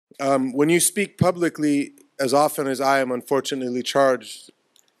When you speak publicly, as often as I am unfortunately charged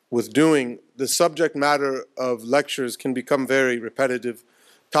with doing, the subject matter of lectures can become very repetitive.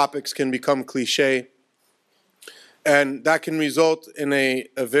 Topics can become cliche. And that can result in a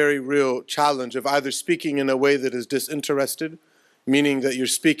very real challenge of either speaking in a way that is disinterested, meaning that you're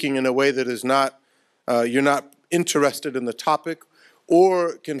speaking in a way that is not, you're not interested in the topic,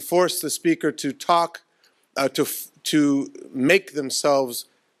 or can force the speaker to talk, to make themselves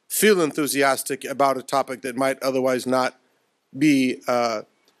feel enthusiastic about a topic that might otherwise not be,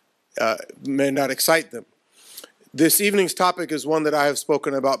 may not excite them. This evening's topic is one that I have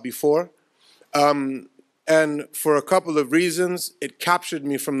spoken about before. And for a couple of reasons, it captured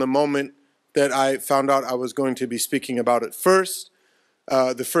me from the moment that I found out I was going to be speaking about it first.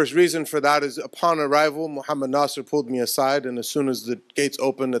 The first reason for that is upon arrival, Muhammad Nasser pulled me aside, and as soon as the gates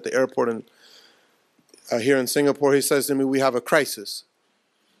opened at the airport here in Singapore, he says to me, "We have a crisis."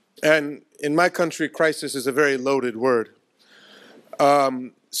 And in my country, crisis is a very loaded word.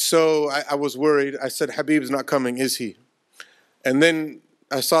 So I was worried. I said, "Habib's not coming, is he?" And then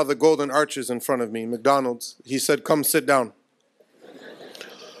I saw the golden arches in front of me, McDonald's. He said, "Come sit down."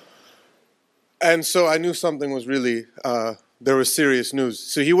 And so I knew something was really, there was serious news.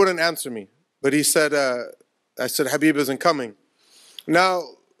 So he wouldn't answer me. But he said, I said, "Habib isn't coming."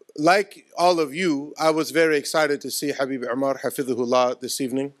 Now, like all of you, I was very excited to see Habib Umar, Hafidhullah, this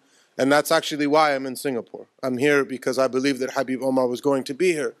evening. And that's actually why I'm in Singapore. I'm here because I believe that Habib Umar was going to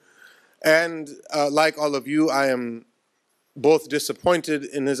be here. And like all of you, I am both disappointed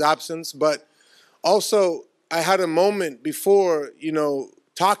in his absence, but also I had a moment before,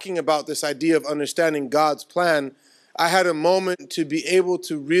 talking about this idea of understanding God's plan. I had a moment to be able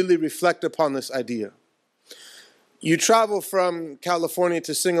to really reflect upon this idea. You travel from California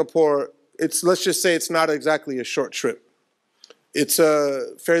to Singapore, let's just say it's not exactly a short trip. It's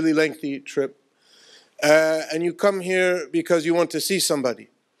a fairly lengthy trip. And you come here because you want to see somebody.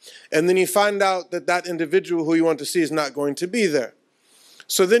 And then you find out that that individual who you want to see is not going to be there.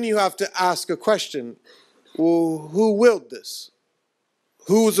 So then you have to ask a question. Well, who willed this?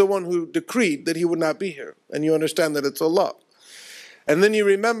 Who's the one who decreed that he would not be here? And you understand that it's Allah. And then you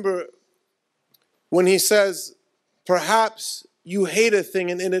remember when he says, perhaps you hate a thing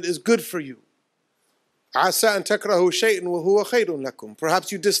and it is good for you. Perhaps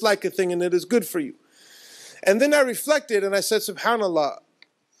you dislike a thing and it is good for you. And then I reflected and I said, subhanallah,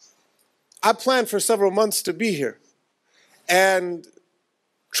 I planned for several months to be here and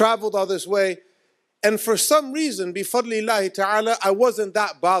traveled all this way. And for some reason, bifadlillahi ta'ala, I wasn't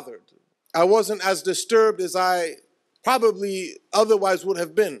that bothered. I wasn't as disturbed as I probably otherwise would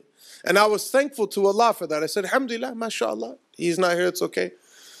have been. And I was thankful to Allah for that. I said, alhamdulillah, mashallah, he's not here, it's okay.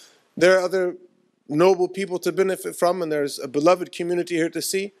 There are other noble people to benefit from, and there's a beloved community here to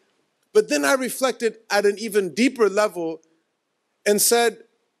see. But then I reflected at an even deeper level and said,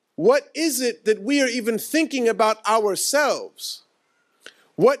 what is it that we are even thinking about ourselves?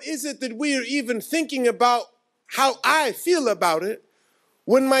 What is it that we are even thinking about how I feel about it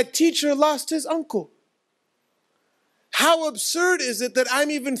when my teacher lost his uncle? How absurd is it that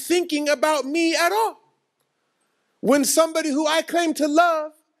I'm even thinking about me at all? When somebody who I claim to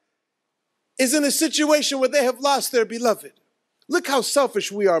love is in a situation where they have lost their beloved. Look how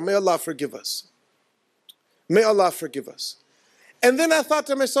selfish we are. May Allah forgive us. May Allah forgive us. And then I thought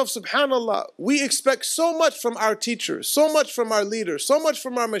to myself, subhanallah, we expect so much from our teachers, so much from our leaders, so much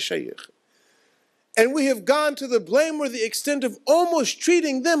from our mashayikh. And we have gone to the blameworthy extent of almost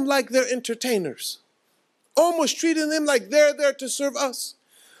treating them like they're entertainers. Almost treating them like they're there to serve us.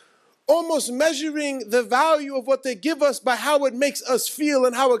 Almost measuring the value of what they give us by how it makes us feel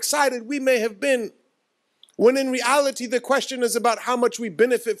and how excited we may have been. When in reality, the question is about how much we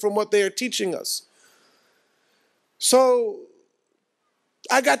benefit from what they are teaching us. So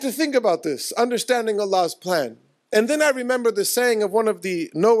I got to think about this, understanding Allah's plan. And then I remember the saying of one of the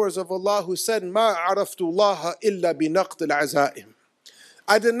knowers of Allah who said, "Ma araftullaha illa bi naqd al-azaim."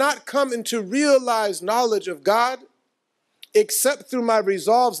 I did not come into realized knowledge of God except through my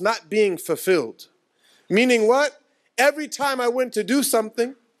resolves not being fulfilled. Meaning what? Every time I went to do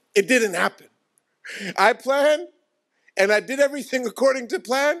something, it didn't happen. I planned and I did everything according to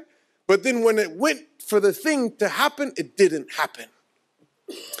plan, but then when it went for the thing to happen, it didn't happen.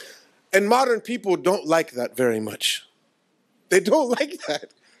 And modern people don't like that very much. They don't like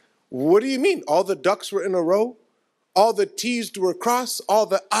that. What do you mean? All the ducks were in a row? All the T's were crossed? All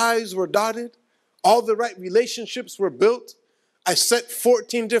the I's were dotted? All the right relationships were built? I set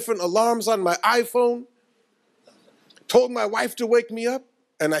 14 different alarms on my iPhone, told my wife to wake me up,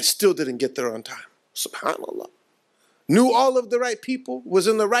 and I still didn't get there on time. SubhanAllah. knew all of the right people, was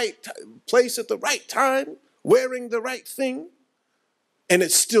in the right place at the right time, wearing the right thing, and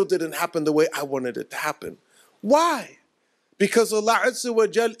it still didn't happen the way I wanted it to happen. Why? Because Allah Azza wa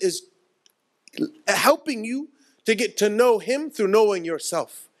Jal is helping you to get to know Him through knowing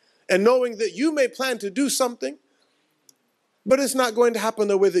yourself. And knowing that you may plan to do something, but it's not going to happen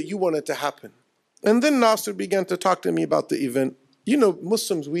the way that you want it to happen. And then Nasser began to talk to me about the event. You know,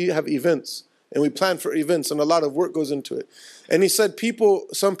 Muslims, we have events, and we plan for events, and a lot of work goes into it. And he said,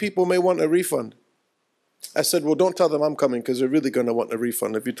 some people may want a refund. I said, well, don't tell them I'm coming, because they're really going to want a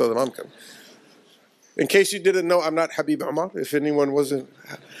refund if you tell them I'm coming. In case you didn't know, I'm not Habib Umar, if anyone wasn't.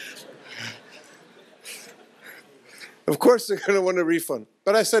 Of course they're going to want a refund.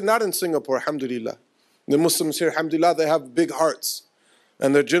 But I said, not in Singapore, alhamdulillah. The Muslims here, alhamdulillah, they have big hearts,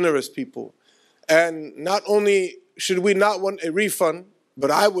 and they're generous people. And not only should we not want a refund,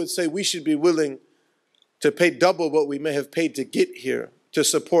 but I would say we should be willing to pay double what we may have paid to get here to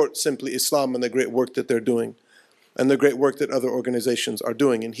support Simply Islam and the great work that they're doing and the great work that other organizations are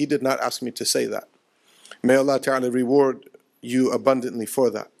doing. And he did not ask me to say that. May Allah Ta'ala reward you abundantly for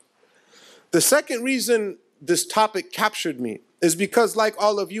that. The second reason this topic captured me is because, like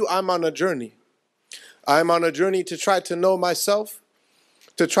all of you, I'm on a journey. I'm on a journey to try to know myself,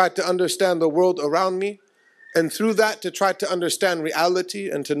 to try to understand the world around me, and through that to try to understand reality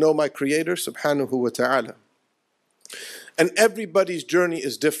and to know my Creator, subhanahu wa ta'ala. And everybody's journey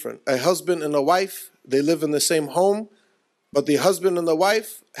is different. A husband and a wife, they live in the same home, but the husband and the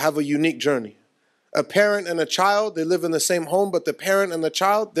wife have a unique journey. A parent and a child, they live in the same home, but the parent and the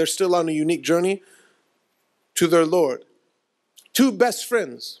child, they're still on a unique journey to their Lord. Two best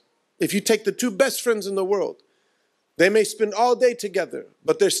friends, if you take the two best friends in the world, they may spend all day together,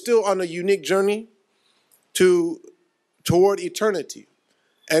 but they're still on a unique journey toward eternity,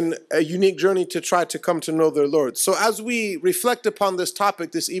 and a unique journey to try to come to know their Lord. So as we reflect upon this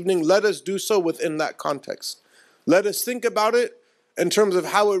topic this evening, let us do so within that context. Let us think about it in terms of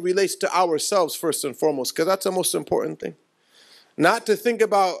how it relates to ourselves first and foremost, because that's the most important thing. Not to think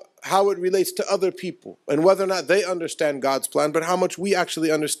about how it relates to other people and whether or not they understand God's plan, but how much we actually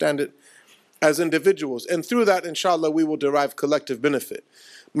understand it as individuals. And through that, inshallah, we will derive collective benefit.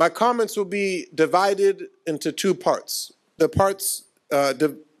 My comments will be divided into two parts. The parts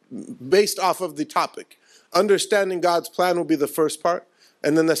based off of the topic. Understanding God's plan will be the first part,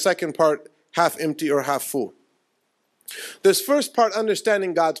 and then the second part, half empty or half full. This first part,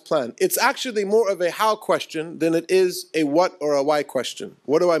 understanding God's plan, it's actually more of a how question than it is a what or a why question.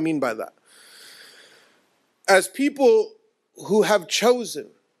 What do I mean by that? As people who have chosen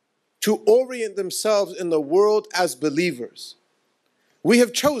to orient themselves in the world as believers, we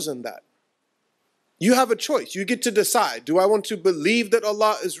have chosen that. You have a choice. You get to decide. Do I want to believe that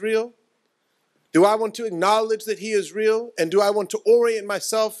Allah is real? Do I want to acknowledge that He is real? And do I want to orient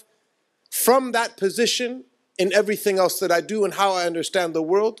myself from that position in everything else that I do and how I understand the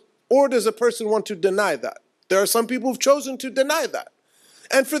world? Or does a person want to deny that? There are some people who've chosen to deny that.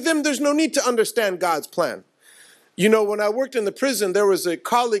 And for them, there's no need to understand God's plan. You know, when I worked in the prison, there was a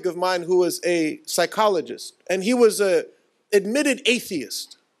colleague of mine who was a psychologist, and he was an admitted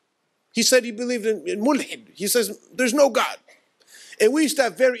atheist. He said he believed in mulhid. He says, there's no God. And we used to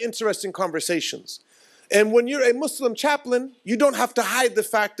have very interesting conversations. And when you're a Muslim chaplain, you don't have to hide the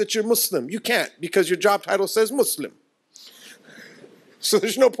fact that you're Muslim. You can't, because your job title says Muslim. So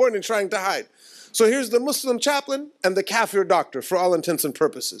there's no point in trying to hide. So here's the Muslim chaplain and the kafir doctor for all intents and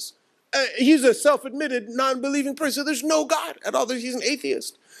purposes. He's a self-admitted non-believing person. There's no God at all. He's an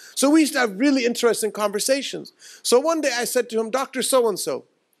atheist. So we used to have really interesting conversations. So one day I said to him, Dr. So-and-so,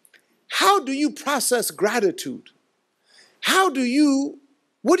 how do you process gratitude? What do you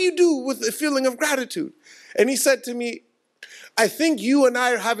do with the feeling of gratitude? And he said to me, I think you and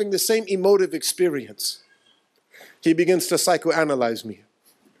I are having the same emotive experience. He begins to psychoanalyze me.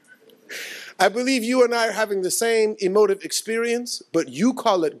 I believe you and I are having the same emotive experience, but you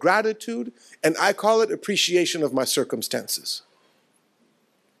call it gratitude, and I call it appreciation of my circumstances.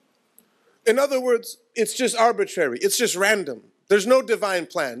 In other words, it's just arbitrary. It's just random. There's no divine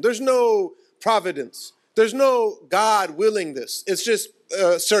plan. There's no providence. There's no God willing this. It's just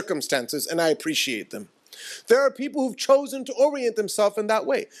circumstances, and I appreciate them. There are people who've chosen to orient themselves in that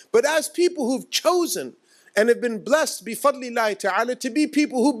way. But as people who've chosen and have been blessed bifadlillahi ta'ala to be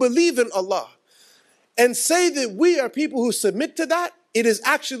people who believe in Allah and say that we are people who submit to that, it is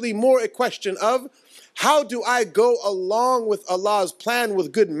actually more a question of how do I go along with Allah's plan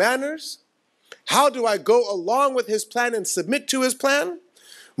with good manners? How do I go along with His plan and submit to His plan?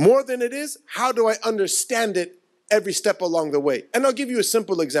 More than it is, how do I understand it every step along the way? And I'll give you a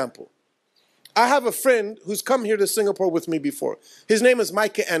simple example. I have a friend who's come here to Singapore with me before. His name is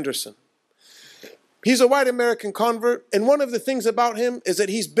Micah Anderson. He's a white American convert, and one of the things about him is that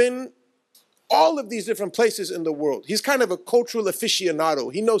he's been all of these different places in the world. He's kind of a cultural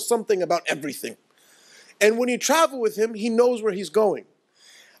aficionado. He knows something about everything. And when you travel with him, he knows where he's going.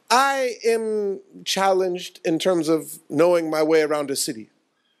 I am challenged in terms of knowing my way around a city.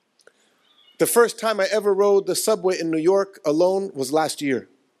 The first time I ever rode the subway in New York alone was last year.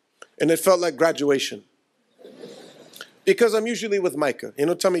 And it felt like graduation. Because I'm usually with Micah. You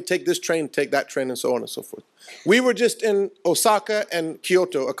know, tell me, take this train, take that train, and so on and so forth. We were just in Osaka and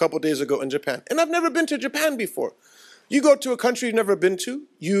Kyoto a couple days ago in Japan. And I've never been to Japan before. You go to a country you've never been to,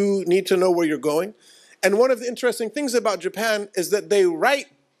 you need to know where you're going. And one of the interesting things about Japan is that they write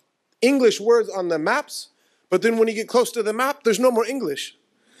English words on the maps, but then when you get close to the map, there's no more English.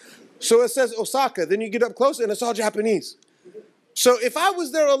 So it says Osaka, then you get up close and it's all Japanese. So if I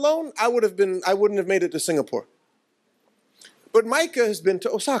was there alone, I wouldn't have made it to Singapore. But Micah has been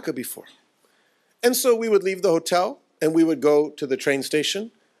to Osaka before. And so we would leave the hotel and we would go to the train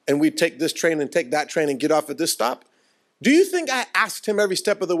station and we'd take this train and take that train and get off at this stop. Do you think I asked him every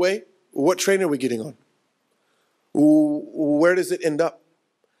step of the way, what train are we getting on? Where does it end up?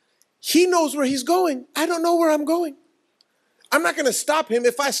 He knows where he's going. I don't know where I'm going. I'm not going to stop him.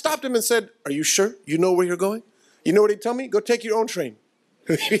 If I stopped him and said, are you sure you know where you're going? You know what he'd tell me? Go take your own train.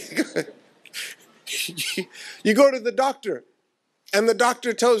 You go to the doctor. And the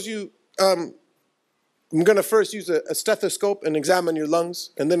doctor tells you, I'm going to first use a stethoscope and examine your lungs,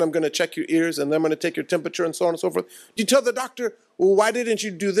 and then I'm going to check your ears, and then I'm going to take your temperature, and so on and so forth. You tell the doctor, well, why didn't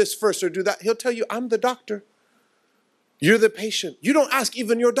you do this first or do that? He'll tell you, I'm the doctor. You're the patient. You don't ask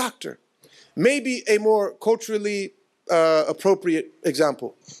even your doctor. Maybe a more culturally appropriate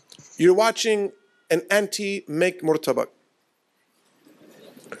example. You're watching an auntie make murtabak.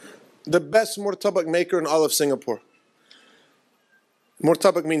 The best murtabak maker in all of Singapore.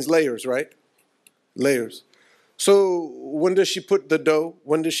 Murtabak means layers, right? Layers. So when does she put the dough?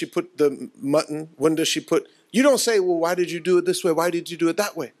 When does she put the mutton? When does she put... You don't say, well, why did you do it this way? Why did you do it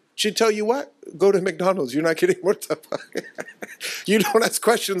that way? She'd tell you what? Go to McDonald's. You're not getting murtabak. You don't ask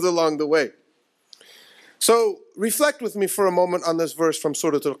questions along the way. So reflect with me for a moment on this verse from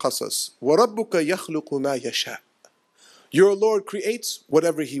Surah Al-Qasas. وَرَبُّكَ يَخْلُقُ مَا يَشَاءُ. Your Lord creates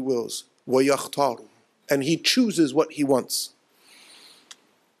whatever He wills. وَيَخْتَارُ. And He chooses what He wants.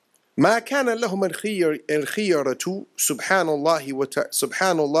 ما كان لهم الخيرة سبحان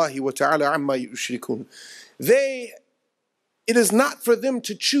الله وتعالى عما يشركون. It is not for them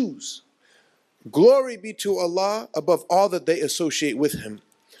to choose. Glory be to Allah above all that they associate with Him.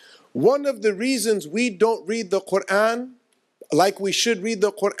 One of the reasons we don't read the Quran like we should read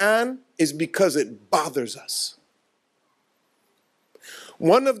the Quran is because it bothers us.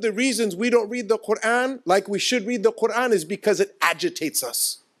 One of the reasons we don't read the Quran like we should read the Quran is because it agitates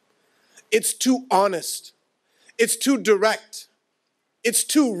us. It's too honest. It's too direct. It's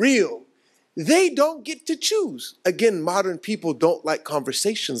too real. They don't get to choose. Again, modern people don't like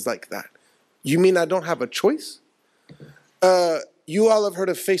conversations like that. You mean I don't have a choice? You all have heard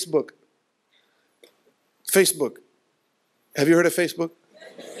of Facebook. Facebook. Have you heard of Facebook?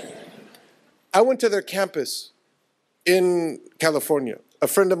 I went to their campus in California. A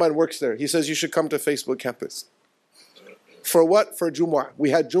friend of mine works there. He says you should come to Facebook campus. For what? For Jumu'ah.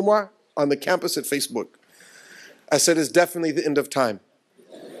 We had Jumu'ah on the campus at Facebook. I said it's definitely the end of time.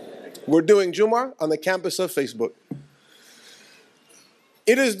 We're doing Jumu'ah on the campus of Facebook.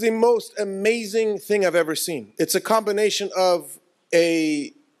 It is the most amazing thing I've ever seen. It's a combination of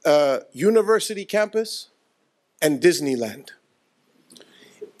a university campus and Disneyland.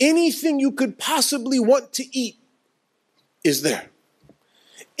 Anything you could possibly want to eat is there.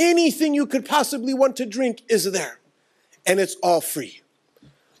 Anything you could possibly want to drink is there. And it's all free.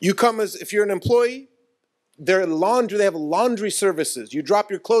 You come as, if you're an employee, they have laundry services. You drop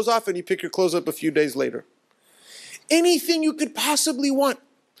your clothes off and you pick your clothes up a few days later. Anything you could possibly want.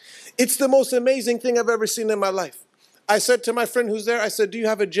 It's the most amazing thing I've ever seen in my life. I said to my friend who's there, I said, do you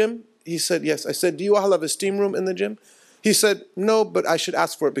have a gym? He said, yes. I said, do you all have a steam room in the gym? He said, no, but I should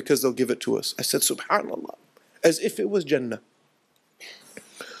ask for it because they'll give it to us. I said, subhanallah, as if it was Jannah.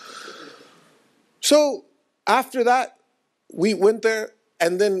 So after that, we went there,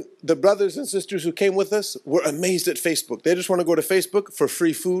 and then the brothers and sisters who came with us were amazed at Facebook. They just want to go to Facebook for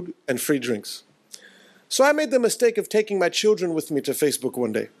free food and free drinks. So I made the mistake of taking my children with me to Facebook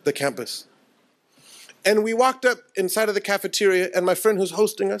one day, the campus. And we walked up inside of the cafeteria, and my friend who's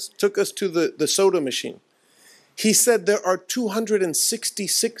hosting us took us to the soda machine. He said there are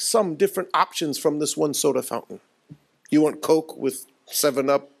 266 some different options from this one soda fountain. You want Coke with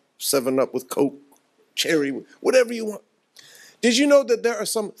 7-Up, 7-Up with Coke, cherry, whatever you want. Did you know that there are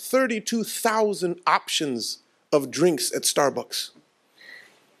some 32,000 options of drinks at Starbucks?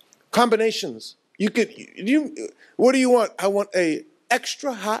 Combinations. What do you want? I want a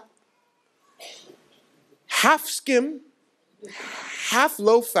extra hot, half skim, half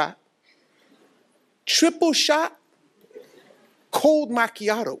low fat, triple shot, cold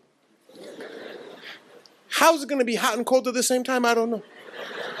macchiato. How's it going to be hot and cold at the same time? I don't know.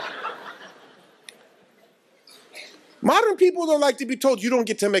 Modern people don't like to be told you don't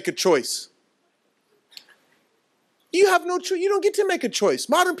get to make a choice. You have no choice. You don't get to make a choice.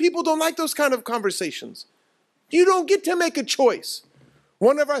 Modern people don't like those kind of conversations. You don't get to make a choice.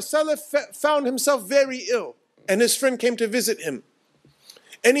 One of our Salaf found himself very ill, and his friend came to visit him.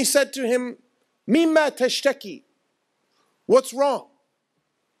 And he said to him, Mimma tashtaki. What's wrong?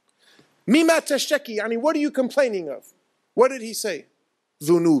 Mimma tashtaki, yani what are you complaining of? What did he say?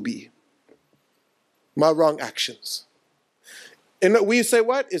 Dhunubi. My wrong actions. And we say,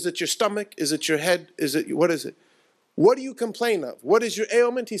 what? Is it your stomach? Is it your head? What is it? What do you complain of? What is your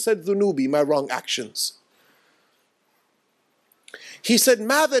ailment? He said, Dhunubi, my wrong actions. He said,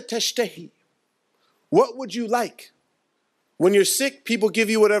 Mada tashtahi. What would you like? When you're sick, people give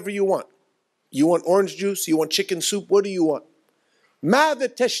you whatever you want. You want orange juice? You want chicken soup? What do you want? Mada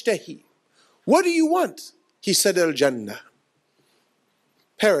tashtahi. What do you want? He said, Al-Jannah.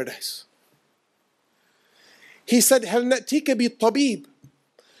 Paradise. He said, Hal natika bi tabib.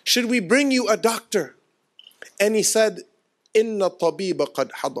 Should we bring you a doctor? And he said, Inna tabiba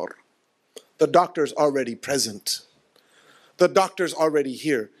qad hadar. The doctor's already present. The doctor's already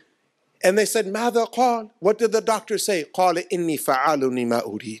here. And they said, Mada qal? What did the doctor say? Qala inni fa'aluni ma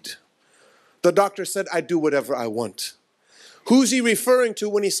urid. The doctor said, I do whatever I want. Who's he referring to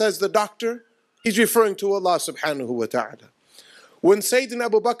when he says the doctor? He's referring to Allah subhanahu wa ta'ala. When Sayyidina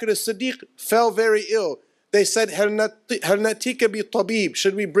Abu Bakr as-Siddiq fell very ill, they said, Hal natika bi tabib.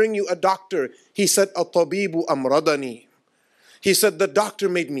 Should we bring you a doctor? He said, At-tabibu amradani. He said, the doctor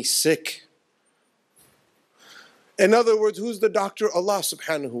made me sick. In other words, who's the doctor? Allah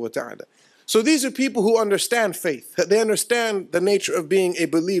subhanahu wa ta'ala. So these are people who understand faith. They understand the nature of being a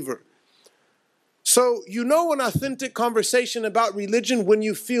believer. So you know an authentic conversation about religion when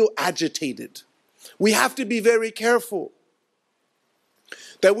you feel agitated. We have to be very careful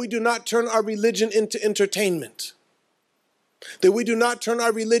that we do not turn our religion into entertainment. That we do not turn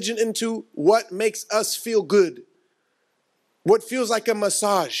our religion into what makes us feel good. What feels like a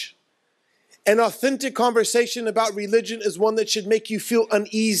massage. An authentic conversation about religion is one that should make you feel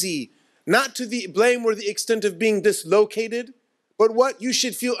uneasy. Not to the blameworthy extent of being dislocated, but what? You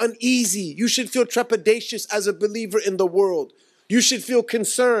should feel uneasy. You should feel trepidatious as a believer in the world. You should feel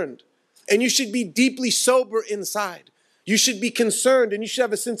concerned. And you should be deeply sober inside. You should be concerned and you should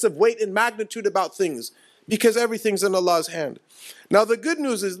have a sense of weight and magnitude about things because everything's in Allah's hand. Now the good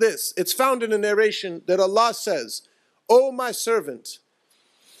news is this. It's found in a narration that Allah says, O my servant,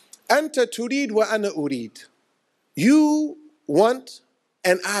 Anta turid wa ana urid. You want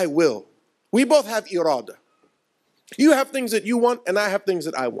and I will. We both have irada. You have things that you want and I have things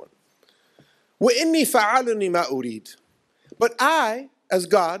that I want. Wa inni fa'aluni ma urid. But I, as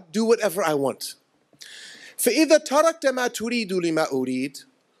God, do whatever I want. فَإِذَا تَرَكْتَ مَا تُرِيدُ لِمَا أُرِيدُ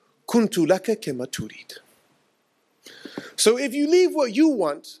كُنْتُ لَكَ كَمَا تُرِيدُ. So if you leave what you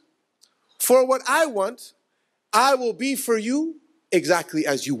want for what I want, I will be for you exactly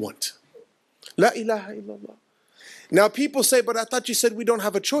as you want. La ilaha illallah. Now people say, but I thought you said we don't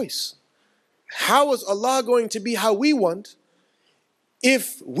have a choice. How is Allah going to be how we want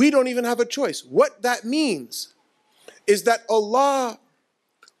if we don't even have a choice? What that means is that Allah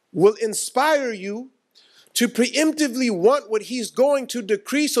will inspire you to preemptively want what He's going to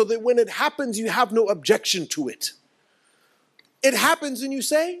decree so that when it happens, you have no objection to it. It happens and you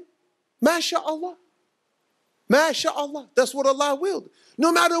say, MashaAllah. MashaAllah. That's what Allah willed.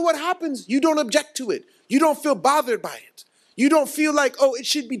 No matter what happens, you don't object to it. You don't feel bothered by it. You don't feel like, oh, it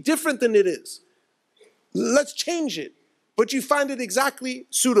should be different than it is. Let's change it. But you find it exactly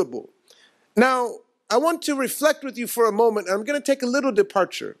suitable. Now, I want to reflect with you for a moment. And I'm going to take a little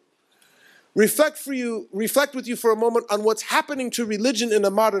departure. Reflect with you for a moment on what's happening to religion in a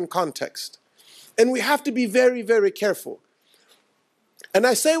modern context. And we have to be very, very careful. And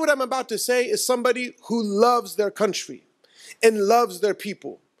I say what I'm about to say is somebody who loves their country and loves their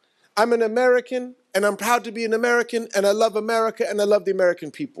people. I'm an American and I'm proud to be an American and I love America and I love the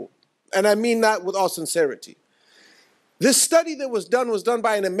American people. And I mean that with all sincerity. This study that was done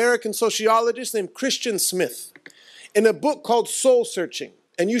by an American sociologist named Christian Smith in a book called Soul Searching.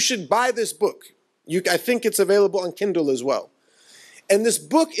 And you should buy this book. I think it's available on Kindle as well. And this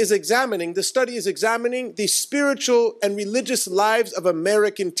book is examining, the study is examining the spiritual and religious lives of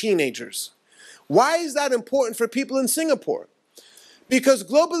American teenagers. Why is that important for people in Singapore? Because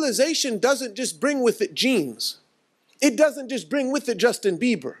globalization doesn't just bring with it genes. It doesn't just bring with it Justin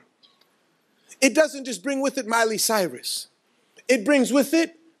Bieber. It doesn't just bring with it Miley Cyrus. It brings with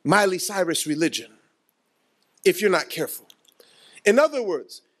it Miley Cyrus religion, if you're not careful. In other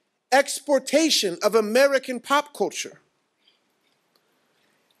words, exportation of American pop culture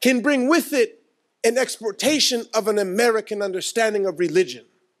can bring with it an exportation of an American understanding of religion.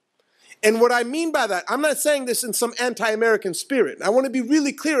 And what I mean by that, I'm not saying this in some anti-American spirit. I want to be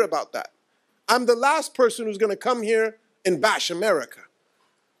really clear about that. I'm the last person who's going to come here and bash America.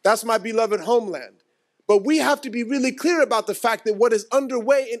 That's my beloved homeland. But we have to be really clear about the fact that what is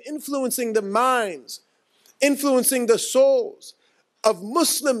underway in influencing the minds, influencing the souls of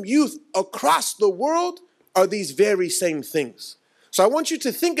Muslim youth across the world are these very same things. So I want you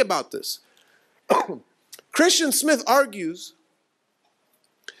to think about this. Christian Smith argues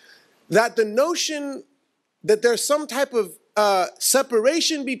that the notion that there's some type of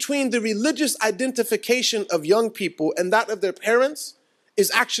separation between the religious identification of young people and that of their parents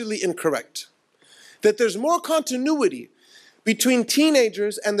is actually incorrect. That there's more continuity between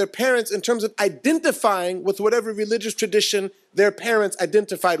teenagers and their parents in terms of identifying with whatever religious tradition their parents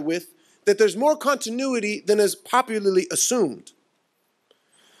identified with, that there's more continuity than is popularly assumed.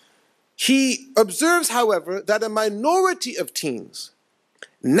 He observes, however, that a minority of teens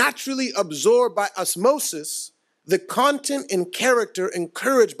naturally absorb by osmosis the content and character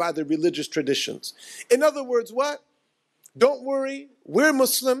encouraged by the religious traditions. In other words, what? Don't worry, we're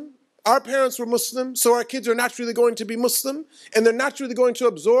Muslim, our parents were Muslim, so our kids are naturally going to be Muslim, and they're naturally going to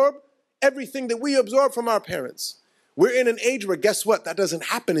absorb everything that we absorb from our parents. We're in an age where, guess what? That doesn't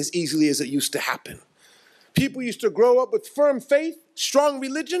happen as easily as it used to happen. People used to grow up with firm faith, strong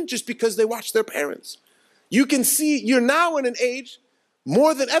religion, just because they watched their parents. You can see you're now in an age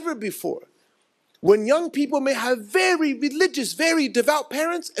more than ever before when young people may have very religious, very devout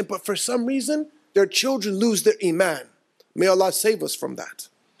parents, but for some reason, their children lose their iman. May Allah save us from that.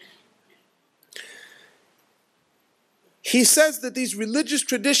 He says that these religious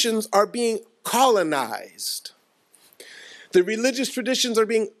traditions are being colonized. The religious traditions are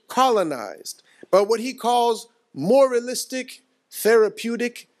being colonized by what he calls moralistic,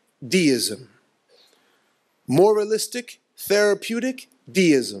 therapeutic deism. Moralistic, therapeutic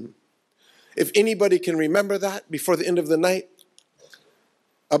deism. If anybody can remember that before the end of the night,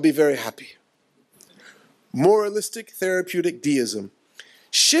 I'll be very happy. Moralistic, therapeutic deism.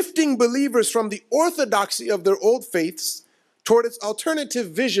 Shifting believers from the orthodoxy of their old faiths toward its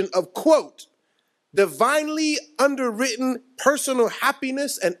alternative vision of, quote, divinely underwritten personal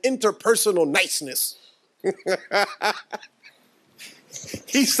happiness and interpersonal niceness.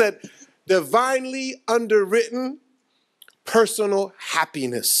 He said, divinely underwritten personal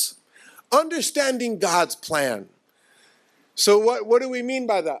happiness. Understanding God's plan. So what do we mean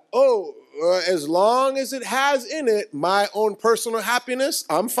by that? As long as it has in it my own personal happiness,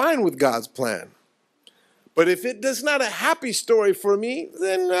 I'm fine with God's plan. But if it does not a happy story for me,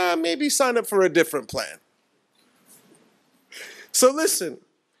 then maybe sign up for a different plan. So listen,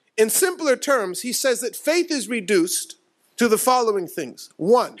 in simpler terms, he says that faith is reduced to the following things.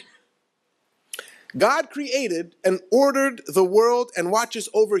 1, God created and ordered the world and watches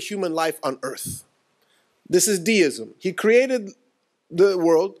over human life on earth. This is deism. He created the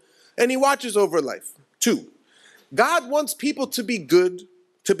world and he watches over life. 2, God wants people to be good,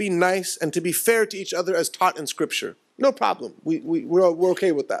 to be nice, and to be fair to each other as taught in Scripture. No problem. We're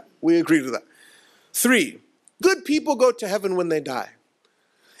okay with that. We agree to that. 3, good people go to heaven when they die.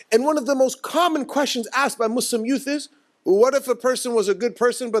 And one of the most common questions asked by Muslim youth is, what if a person was a good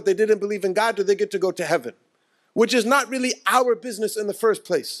person but they didn't believe in God? Do they get to go to heaven? Which is not really our business in the first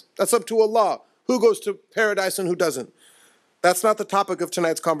place. That's up to Allah. Who goes to paradise and who doesn't? That's not the topic of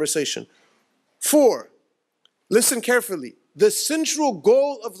tonight's conversation. 4, listen carefully. The central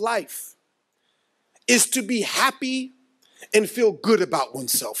goal of life is to be happy and feel good about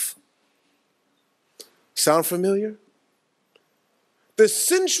oneself. Sound familiar? The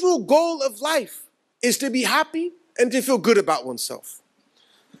central goal of life is to be happy and to feel good about oneself.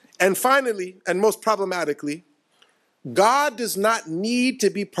 And finally, and most problematically, God does not need to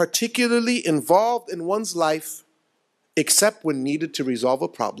be particularly involved in one's life except when needed to resolve a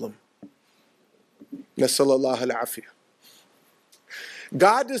problem. Nasallallahu al-afiyah.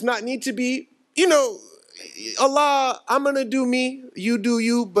 God does not need to be, Allah, I'm going to do me, you do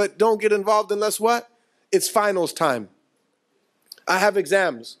you, but don't get involved unless what? It's finals time. I have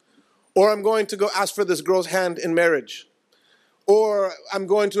exams. Or I'm going to go ask for this girl's hand in marriage. or I'm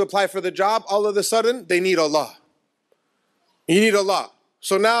going to apply for the job, all of a sudden, they need Allah. You need Allah.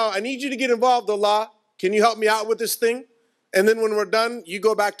 So now I need you to get involved, Allah. Can you help me out with this thing? And then when we're done, you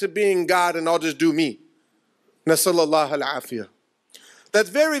go back to being God and I'll just do me. Nasallallahu al-afiyah. That's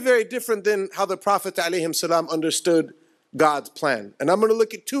very, very different than how the Prophet ﷺ understood God's plan. And I'm going to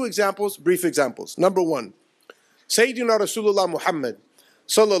look at two examples, brief examples. Number one, Sayyidina Rasulullah Muhammad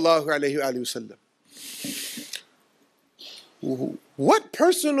sallallahu alayhi wa sallam. What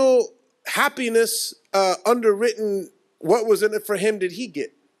personal happiness, underwritten, what was in it for him did he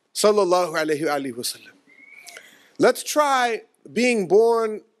get? Sallallahu alayhi wa sallam. Let's try being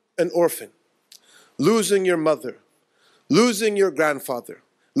born an orphan, losing your mother, losing your grandfather,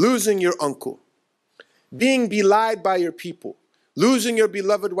 losing your uncle, being belied by your people, losing your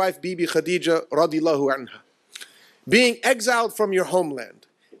beloved wife Bibi Khadija radiyallahu anha, being exiled from your homeland,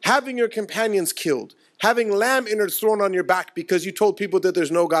 having your companions killed, having lamb innards thrown on your back because you told people that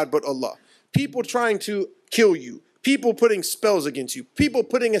there's no God but Allah, people trying to kill you, people putting spells against you, people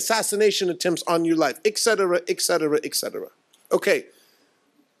putting assassination attempts on your life, etc., etc., etc. Okay.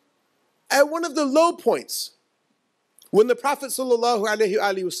 At one of the low points, when the Prophet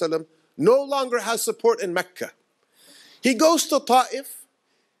ﷺ no longer has support in Mecca, he goes to Ta'if,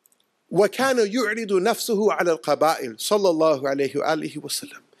 وَكَانَ يُعْرِضُ نَفْسُهُ عَلَى الْقَبَائِلِ صلى الله عليه وآله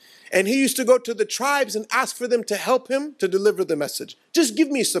وسلم. And he used to go to the tribes and ask for them to help him to deliver the message. Just give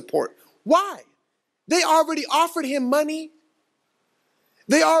me support. Why? They already offered him money.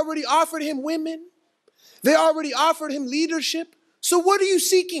 They already offered him women. They already offered him leadership. So what are you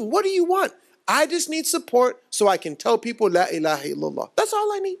seeking? What do you want? I just need support so I can tell people La ilaha illallah. That's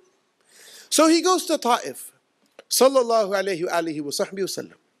all I need. So he goes to Ta'if, sallallahu alayhi wa alihi wa sahbihi wa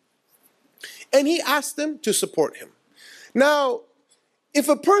sallam. And he asked them to support him. Now, if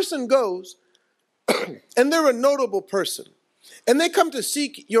a person goes and they're a notable person and they come to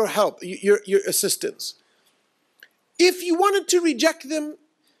seek your help, your assistance, if you wanted to reject them,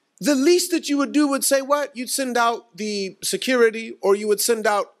 the least that you would do would say what? You'd send out the security, or you would send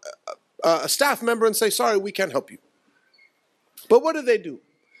out a staff member and say, sorry, we can't help you. But what do?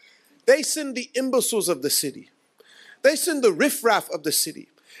 They send the imbeciles of the city. They send the riffraff of the city.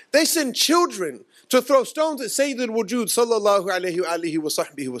 They send children to throw stones at Sayyid al-Wujud sallallahu alayhi wa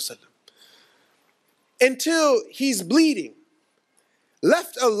sahbihi wa sallam, until he's bleeding,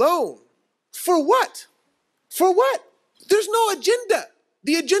 left alone. For what? For what? There's no agenda.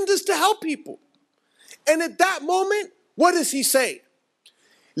 The agenda is to help people. And at that moment, what does he say?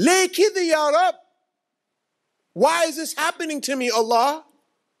 Le kidhi ya Rab. Why is this happening to me, Allah?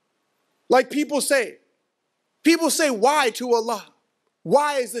 Like people say why to Allah?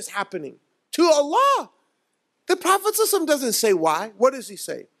 Why is this happening? To Allah. The Prophet ﷺ doesn't say why. What does he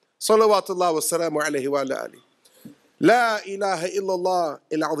say? Salawatullah wa salamu alayhi wa alihi. La ilaha illallah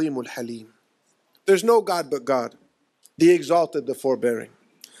al-azim al-halim. There's no God but God, the exalted, the forbearing.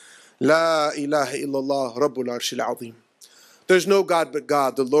 La ilaha illallah rabbul arshil azim. There's no God but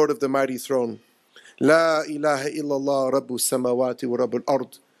God, the Lord of the mighty throne. La ilaha illallah rabbul samawati wa rabbul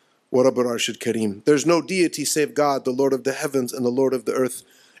ard wa rabbul arshil kareem. There's no deity save God, the Lord of the heavens and the Lord of the earth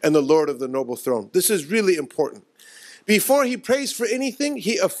and the Lord of the noble throne. This is really important. Before he prays for anything,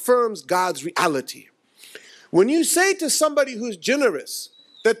 he affirms God's reality. When you say to somebody who's generous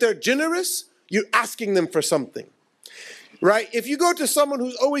that they're generous, you're asking them for something. Right? If you go to someone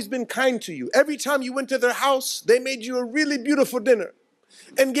who's always been kind to you, every time you went to their house, they made you a really beautiful dinner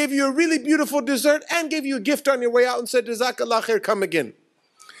and gave you a really beautiful dessert and gave you a gift on your way out and said, Jazakallah khair, come again.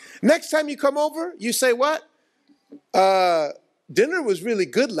 Next time you come over, you say what? Dinner was really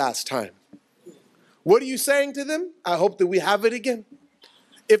good last time. What are you saying to them? I hope that we have it again.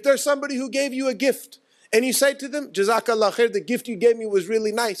 If there's somebody who gave you a gift and you say to them, Jazakallah khair, the gift you gave me was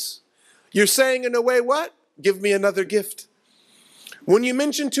really nice. You're saying in a way what? Give me another gift. When you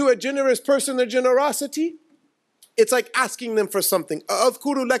mention to a generous person their generosity, it's like asking them for something.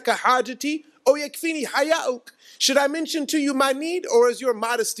 أَأَذْكُرُ لَكَ حَاجَتِي أَوْ يَكْفِينِي حَيَاؤُكَ. Should I mention to you my need, or is your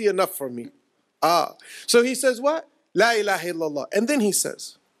modesty enough for me? So he says what? La ilaha illallah. And then he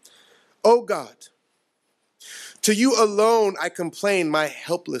says, Oh God, to you alone I complain my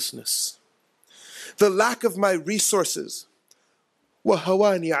helplessness, the lack of my resources,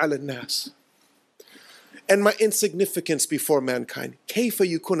 وَهَوَانِي عَلَى النَّاسِ, and my insignificance before mankind. كَيْفَ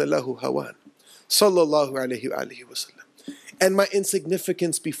يُكُونَ لَهُ هَوَانِ sallallahu alayhi wa alihi wa sallam. And my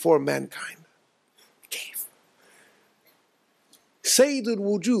insignificance before mankind. كيف? Sayyid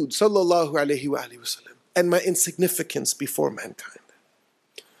al-Wujud sallallahu alayhi wa alihi wa sallam. And my insignificance before mankind.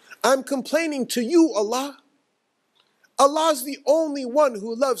 I'm complaining to you, Allah. Allah's the only one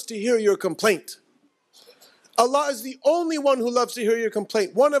who loves to hear your complaint. Allah is the only one who loves to hear your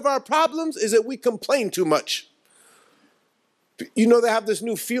complaint. One of our problems is that we complain too much. You know they have this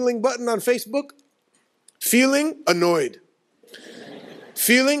new feeling button on Facebook? Feeling annoyed.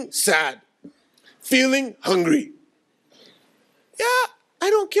 Feeling sad. Feeling hungry. Yeah, I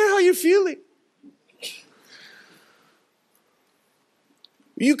don't care how you're feeling.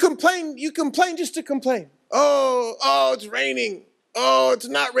 You complain just to complain. Oh, it's raining. Oh, it's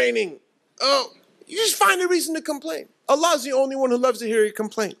not raining. Oh, you just find a reason to complain. Allah is the only one who loves to hear your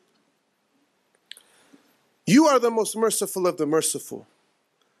complaint. You are the most merciful of the merciful.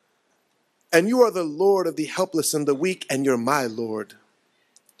 And you are the Lord of the helpless and the weak, and you're my Lord.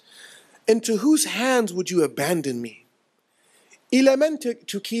 Into whose hands would you abandon me? إِلَى مَنْ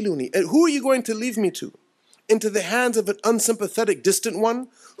تُكِلُنِي? Who are you going to leave me to? Into the hands of an unsympathetic distant one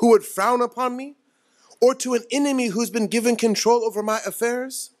who would frown upon me? Or to an enemy who's been given control over my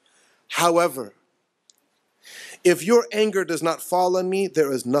affairs? However, if your anger does not fall on me,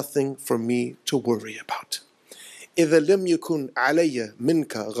 there is nothing for me to worry about. إِذَا لَمْ يَكُنْ عَلَيَّ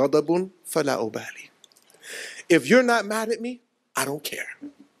مِنْكَ غَضَبٌ فَلَا أُبَالِي. If you're not mad at me, I don't care.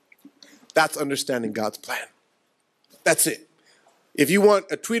 That's understanding God's plan. That's it. If you want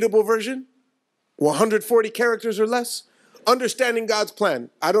a tweetable version, 140 characters or less, understanding God's plan.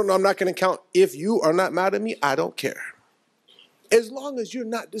 I don't know, I'm not going to count. If you are not mad at me, I don't care. As long as you're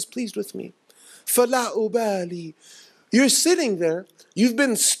not displeased with me. فَلَا أُبَالِي. You're sitting there, you've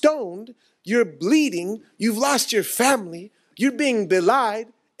been stoned, you're bleeding, you've lost your family, you're being belied.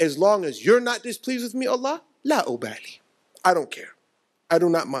 As long as you're not displeased with me, Allah, la ubali. I don't care. I do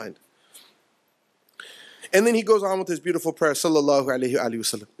not mind. And then he goes on with his beautiful prayer, sallallahu alayhi wa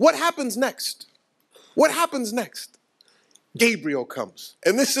sallam. What happens next? What happens next? Gabriel comes.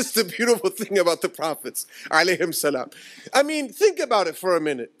 And this is the beautiful thing about the prophets, alayhim salam. I mean, think about it for a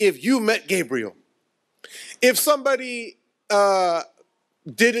minute. If you met Gabriel, if somebody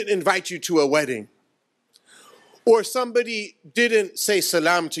didn't invite you to a wedding, or somebody didn't say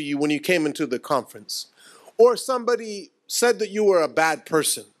salam to you when you came into the conference, or somebody said that you were a bad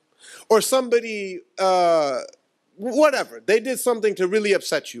person, or somebody, whatever, they did something to really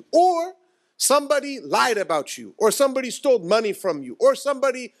upset you, or somebody lied about you, or somebody stole money from you, or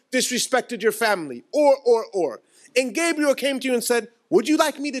somebody disrespected your family, or. And Gabriel came to you and said, would you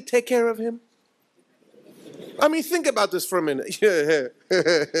like me to take care of him? I mean, think about this for a minute.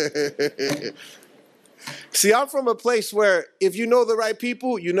 See, I'm from a place where if you know the right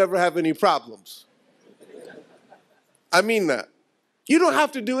people, you never have any problems. I mean that. You don't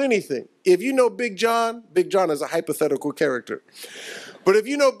have to do anything. If you know Big John is a hypothetical character. But if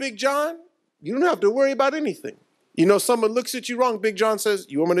you know Big John, you don't have to worry about anything. You know, someone looks at you wrong, Big John says,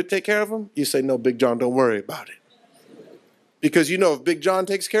 you want me to take care of him? You say, no, Big John, don't worry about it. Because you know if Big John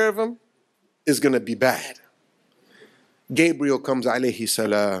takes care of him, it's going to be bad. Gabriel comes, alayhi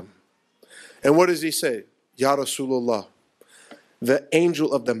salam. And what does he say? Ya Rasulullah, the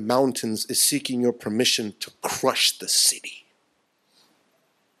angel of the mountains is seeking your permission to crush the city.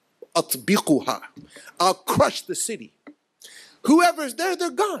 Atbiquha. I'll crush the city. Whoever's there, they're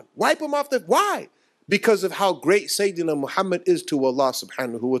gone. Wipe them off the... Why? Because of how great Sayyidina Muhammad is to Allah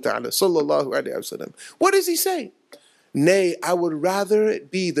subhanahu wa ta'ala. Sallallahu alayhi wa sallam. What does he say? Nay, I would rather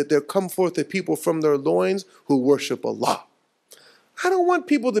it be that there come forth a people from their loins who worship Allah. I don't want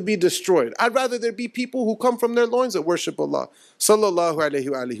people to be destroyed. I'd rather there be people who come from their loins that worship Allah. Sallallahu alayhi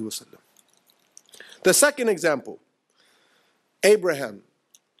wa sallam. The second example, Abraham.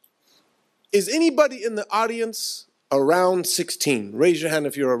 Is anybody in the audience around 16? Raise your hand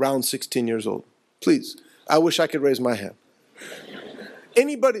if you're around 16 years old. Please. I wish I could raise my hand.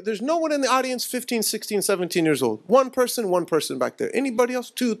 Anybody, there's no one in the audience 15, 16, 17 years old. One person back there. Anybody else?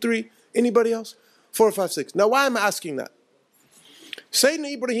 2, 3, anybody else? 4, 5, 6. Now why am I asking that?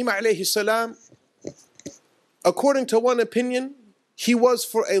 Sayyidina Ibrahim alayhi salam, according to one opinion, he was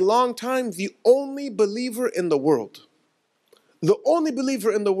for a long time the only believer in the world. The only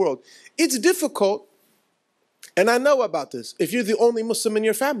believer in the world. It's difficult, and I know about this, if you're the only Muslim in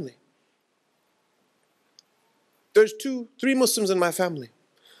your family. There's 2, 3 Muslims in my family.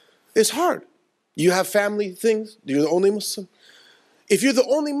 It's hard. You have family things, you're the only Muslim. If you're the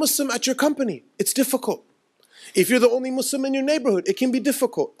only Muslim at your company, it's difficult. If you're the only Muslim in your neighborhood, it can be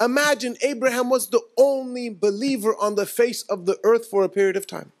difficult. Imagine Abraham was the only believer on the face of the earth for a period of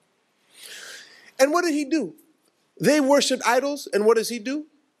time. And what did he do? They worshipped idols, and what does he do?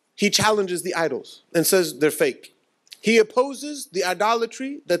 He challenges the idols and says they're fake. He opposes the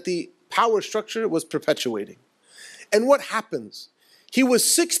idolatry that the power structure was perpetuating. And what happens? He was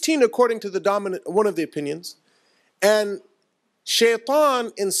 16 according to the dominant, one of the opinions, and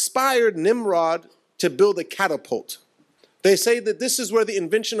Shaitan inspired Nimrod to build a catapult. They say that this is where the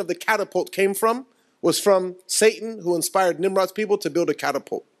invention of the catapult came from, was from Satan, who inspired Nimrod's people to build a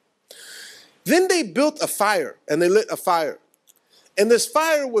catapult. Then they built a fire, and they lit a fire. And this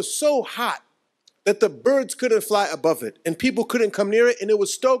fire was so hot that the birds couldn't fly above it, and people couldn't come near it, and it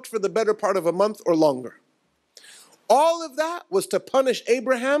was stoked for the better part of a month or longer. All of that was to punish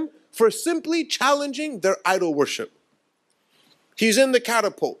Abraham for simply challenging their idol worship. He's in the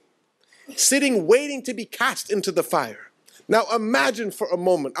catapult, sitting, waiting to be cast into the fire. Now imagine for a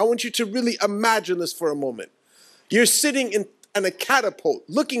moment, I want you to really imagine this for a moment. You're sitting in a catapult,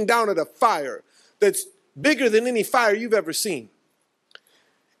 looking down at a fire that's bigger than any fire you've ever seen.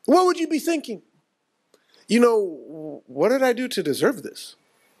 What would you be thinking? You know, what did I do to deserve this?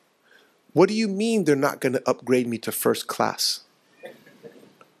 What do you mean they're not going to upgrade me to first class?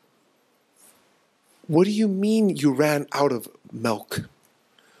 What do you mean you ran out of milk?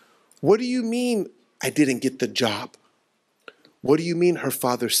 What do you mean I didn't get the job? What do you mean her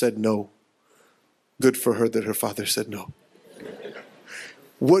father said no? Good for her that her father said no.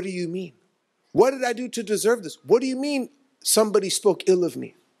 What do you mean? What did I do to deserve this? What do you mean somebody spoke ill of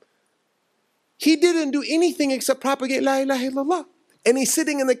me? He didn't do anything except propagate La ilaha illallah. And he's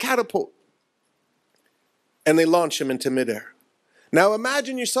sitting in the catapult. And they launch him into midair. Now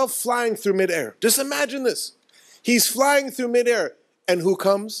imagine yourself flying through midair. Just imagine this. He's flying through midair. And who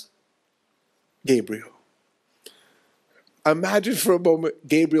comes? Gabriel. Imagine for a moment,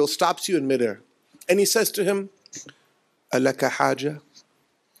 Gabriel stops you in midair. And he says to him, Alaka haja?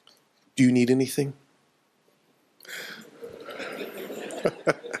 Do you need anything?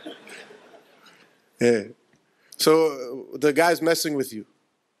 Yeah. So the guy's messing with you.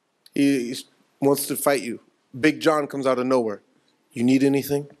 He wants to fight you. Big John comes out of nowhere. You need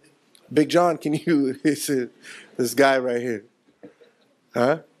anything? Big John, can you, this guy right here.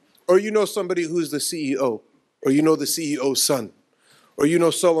 Huh? Or you know somebody who's the CEO. Or you know the CEO's son. Or you know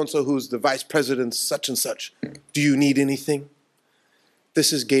so-and-so who's the vice president, such and such. Do you need anything?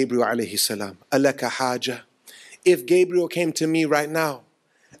 This is Gabriel alayhi salam. Alaka haja. If Gabriel came to me right now,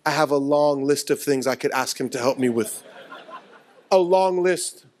 I have a long list of things I could ask him to help me with. A long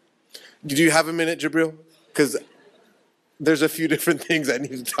list. Do you have a minute, Jibril? Because there's a few different things I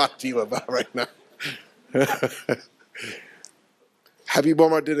need to talk to you about right now. Habib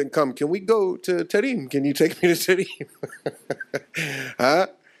Omar didn't come. Can we go to Tarim? Can you take me to Tarim? Huh?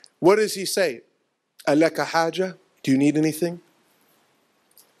 What does he say? Alaka haja? Do you need anything?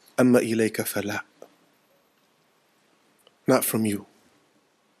 Amma ilayka fala. Not from you.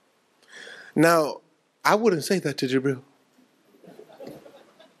 Now, I wouldn't say that to Jibril.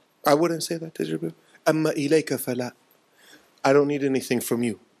 I wouldn't say that to Jibril. Amma ilayka fala. I don't need anything from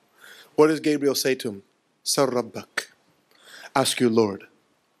you. What does Gabriel say to him? Sar rabbak. Ask your Lord.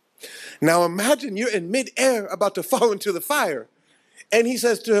 Now imagine you're in mid-air about to fall into the fire. And he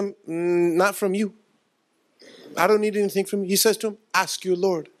says to him, not from you. I don't need anything from you. He says to him, ask your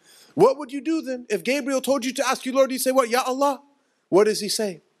Lord. What would you do then? If Gabriel told you to ask your Lord, you say what? Ya Allah. What does he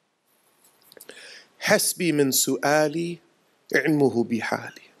say? Hasbi min su'ali ilmuhu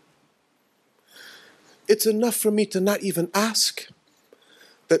bihali. It's enough for me to not even ask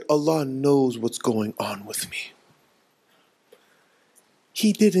that Allah knows what's going on with me.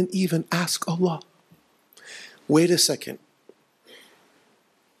 He didn't even ask Allah. Wait a second.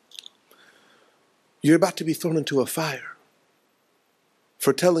 You're about to be thrown into a fire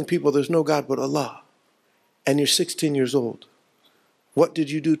for telling people there's no God but Allah. And you're 16 years old. What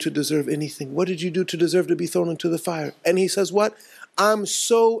did you do to deserve anything? What did you do to deserve to be thrown into the fire? And he says what? I'm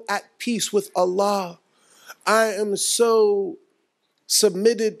so at peace with Allah. I am so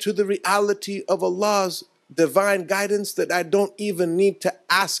submitted to the reality of Allah's divine guidance that I don't even need to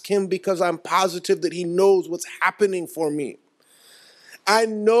ask him because I'm positive that he knows what's happening for me. I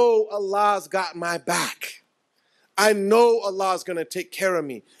know Allah's got my back. I know Allah's going to take care of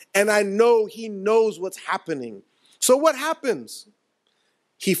me. And I know he knows what's happening. So what happens?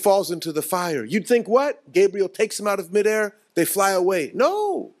 He falls into the fire. You'd think what? Gabriel takes him out of midair. They fly away.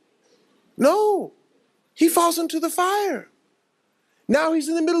 No. No. He falls into the fire. Now he's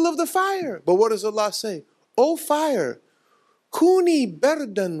in the middle of the fire. But what does Allah say? O fire, kuni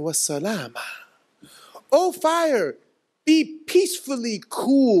bardan wa salama. O fire, be peacefully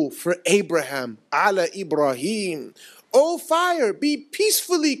cool for Abraham, ala Ibrahim. O fire, be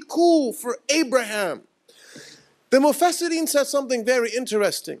peacefully cool for Abraham. The Mufassirin said something very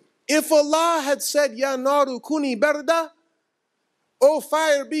interesting. If Allah had said, Ya naru kuni barda, O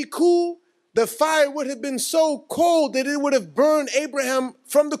fire, be cool, the fire would have been so cold that it would have burned Abraham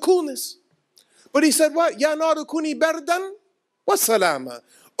from the coolness. But he said what? Ya naru kuni bardan wa salama.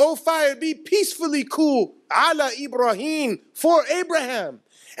 O fire, be peacefully cool, ala Ibrahim, for Abraham.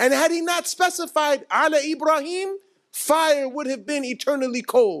 And had he not specified ala Ibrahim, fire would have been eternally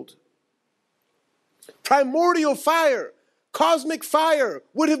cold. Primordial fire, cosmic fire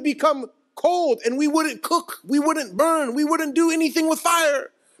would have become cold, and we wouldn't cook, we wouldn't burn, we wouldn't do anything with fire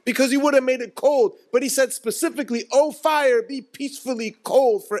because he would have made it cold. But he said specifically, O fire, be peacefully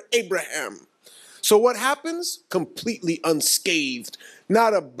cold for Abraham. So what happens? Completely unscathed,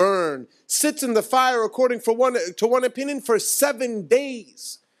 not a burn, sits in the fire according to one opinion for 7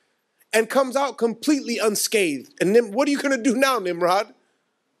 days and comes out completely unscathed. And what are you going to do now, Nimrod?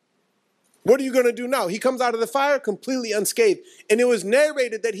 What are you going to do now? He comes out of the fire completely unscathed. And it was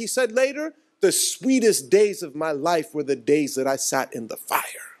narrated that he said later, the sweetest days of my life were the days that I sat in the fire.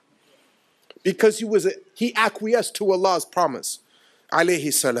 Because he acquiesced to Allah's promise,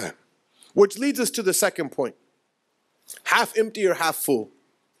 alayhi salam. Which leads us to the second point. Half empty or half full?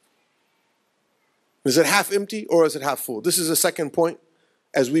 Is it half empty or is it half full? This is the second point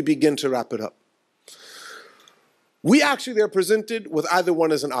as we begin to wrap it up. We actually are presented with either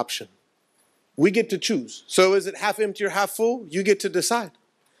one as an option. We get to choose. So is it half empty or half full? You get to decide.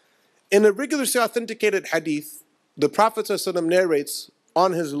 In a rigorously authenticated hadith, the Prophet ﷺ narrates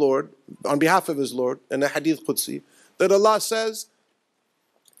on his Lord, on behalf of his Lord, in a hadith Qudsi, that Allah says,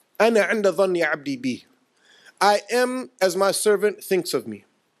 أَنَا عِنْدَ ظَنِّ عَبْدِي بِي. I am as my servant thinks of me.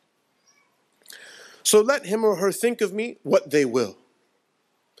 So let him or her think of me what they will.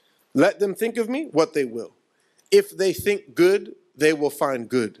 Let them think of me what they will. If they think good, they will find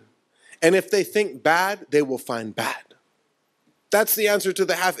good. And if they think bad, they will find bad. That's the answer to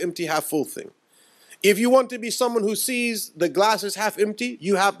the half empty, half full thing. If you want to be someone who sees the glass is half empty,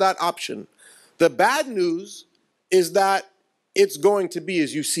 you have that option. The bad news is that it's going to be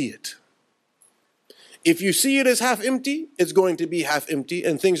as you see it. If you see it as half empty, it's going to be half empty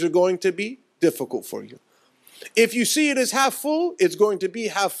and things are going to be difficult for you. If you see it as half full, it's going to be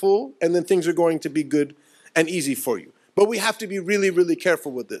half full and then things are going to be good and easy for you. But we have to be really, really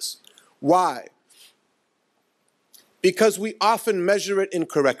careful with this. Why? Because we often measure it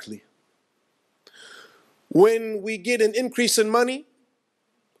incorrectly. When we get an increase in money,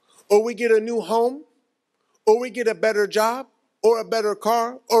 or we get a new home, or we get a better job, or a better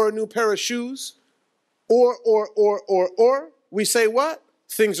car, or a new pair of shoes, or, we say what?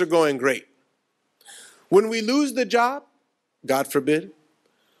 Things are going great. When we lose the job, God forbid,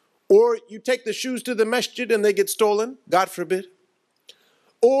 or you take the shoes to the masjid and they get stolen, God forbid,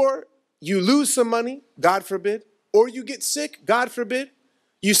 or you lose some money, God forbid, or you get sick, God forbid,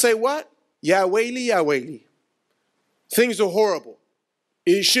 you say what? Ya waili, ya waili. Things are horrible.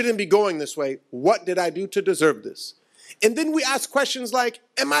 It shouldn't be going this way. What did I do to deserve this? And then we ask questions like,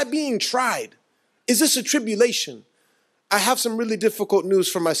 am I being tried? Is this a tribulation? I have some really difficult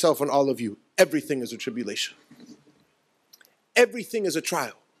news for myself and all of you. Everything is a tribulation. Everything is a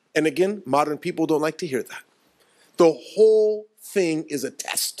trial. And again, modern people don't like to hear that. The whole thing is a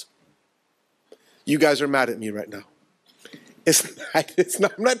test. You guys are mad at me right now. I'm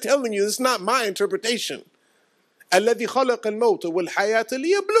not telling you, it's not my interpretation. الَّذِي خَلَقَ الْمَوْتَ وَالْحَيَاةَ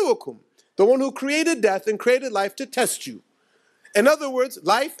لِيَبْلُوَكُمْ. The one who created death and created life to test you. In other words,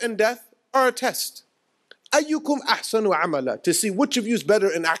 life and death are a test. أَيُّكُمْ أَحْسَنُ عَمَلًا. To see which of you is better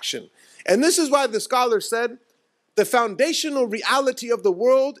in action. And this is why the scholar said, the foundational reality of the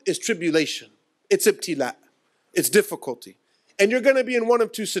world is tribulation. It's ibtila. It's difficulty. And you're going to be in one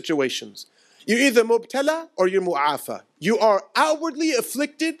of two situations. You're either mubtala or you're mu'afa. You are outwardly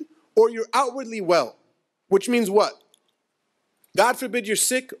afflicted or you're outwardly well. Which means what? God forbid you're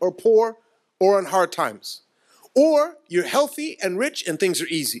sick or poor or on hard times. Or you're healthy and rich and things are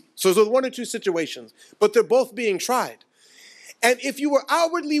easy. So there's one or two situations. But they're both being tried. And if you were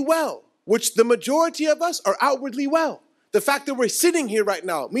outwardly well, which the majority of us are outwardly well, the fact that we're sitting here right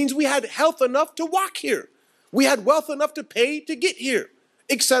now means we had health enough to walk here. We had wealth enough to pay to get here,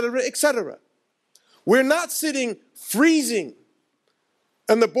 etc., etc. We're not sitting freezing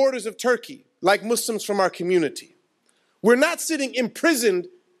on the borders of Turkey like Muslims from our community. We're not sitting imprisoned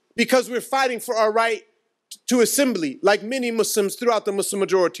because we're fighting for our right to assembly like many Muslims throughout the Muslim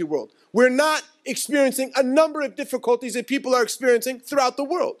majority world. We're not experiencing a number of difficulties that people are experiencing throughout the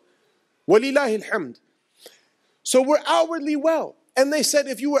world. Walillahi alhamd. So we're outwardly well. And they said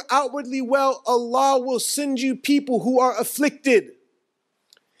if you were outwardly well, Allah will send you people who are afflicted.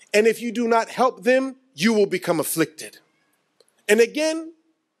 And if you do not help them, you will become afflicted. And again,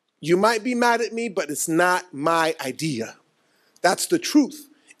 you might be mad at me, but it's not my idea. That's the truth.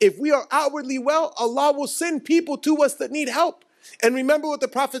 If we are outwardly well, Allah will send people to us that need help. And remember what the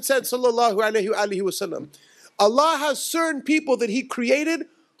Prophet said, sallallahu alaihi wasallam. Allah has certain people that He created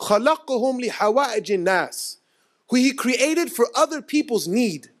خَلَقَهُمْ لِحَوَائِجِ النَّاسِ, who he created for other people's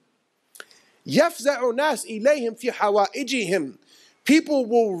need. يَفْزَعُ نَاسْ إِلَيْهِمْ فِي حَوَائِجِهِمْ, people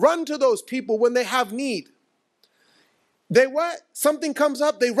will run to those people when they have need. They what? Something comes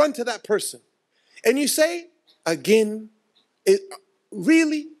up, they run to that person. And you say, again?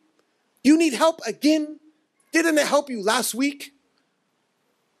 Really? You need help again? Didn't I help you last week?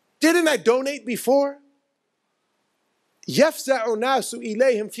 Didn't I donate before? يَفْزَعُ نَاسُ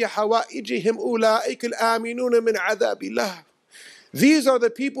إِلَيْهِمْ فِي حَوَائِجِهِمْ أُولَٰئِكَ الْآمِنُونَ مِنْ عَذَابِ اللَّهِ. These are the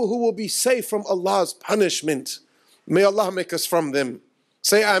people who will be safe from Allah's punishment. May Allah make us from them.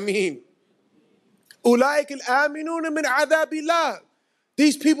 Say Ameen. أُولَٰئِكَ الْآمِنُونَ مِنْ عَذَابِ اللَّهِ.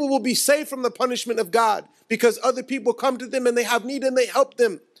 These people will be safe from the punishment of God because other people come to them and they have need and they help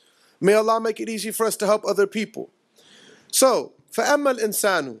them. May Allah make it easy for us to help other people. So, فَأَمَّا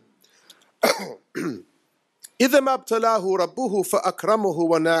الْإِنسَانُ إِذَا مَا ابْتَلَاهُ رَبُّهُ فَأَكْرَمَهُ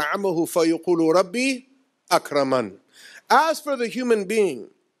وَنَاعَمَهُ فَيَقُولُ رَبِّي أَكْرَمَنِ. As for the human being,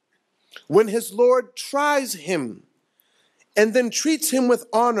 when his Lord tries him and then treats him with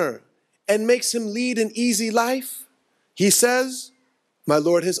honor and makes him lead an easy life, he says, my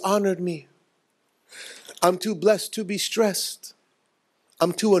Lord has honored me. I'm too blessed to be stressed.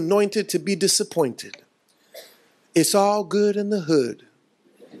 I'm too anointed to be disappointed. It's all good in the hood.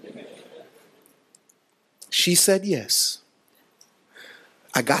 She said yes.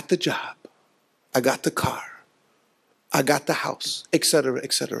 I got the job. I got the car. I got the house, etc.,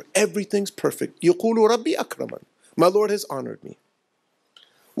 etc. Everything's perfect. يقول ربي أكرمن. My Lord has honored me.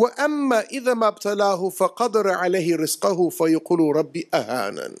 وَأَمَّا إِذَا مَا ابْتَلَاهُ فَقَدَرَ عَلَيْهِ رِزْقَهُ فَيَقُولُ رَبِّي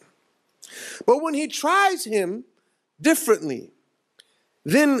أَهَانَنِ. But when he tries him differently,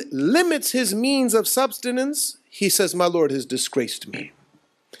 then limits his means of subsistence, he says, my Lord has disgraced me.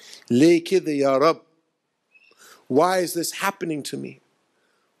 ليه كده يا رب? Why is this happening to me?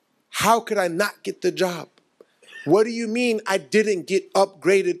 How could I not get the job? What do you mean I didn't get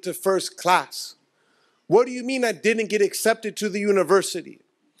upgraded to first class? What do you mean I didn't get accepted to the university?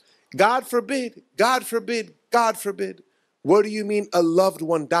 God forbid, God forbid, God forbid. What do you mean a loved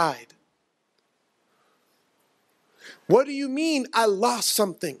one died? What do you mean I lost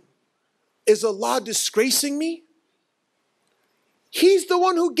something? Is Allah disgracing me? He's the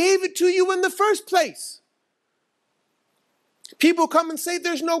one who gave it to you in the first place. People come and say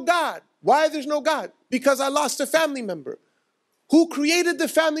there's no God. Why there's no God? Because I lost a family member. Who created the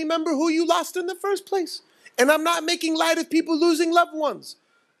family member who you lost in the first place? And I'm not making light of people losing loved ones.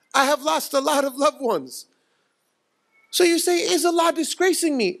 I have lost a lot of loved ones. So you say, is Allah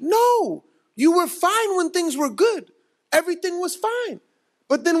disgracing me? No, you were fine when things were good. Everything was fine.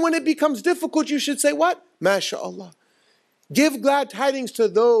 But then when it becomes difficult, you should say what? MashaAllah. Give glad tidings to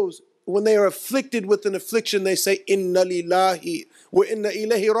those when they are afflicted with an affliction. They say, Inna lillahi wa inna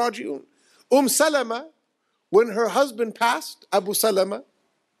ilayhi raji'un. Salama, when her husband passed, Abu Salama,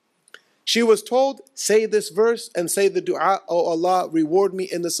 she was told, say this verse and say the dua, oh Allah, reward me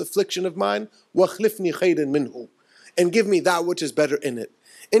in this affliction of mine, وَخْلِفْنِي خَيْرًا مِنْهُ, and give me that which is better in it.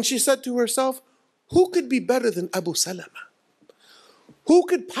 And she said to herself, who could be better than Abu Salama? Who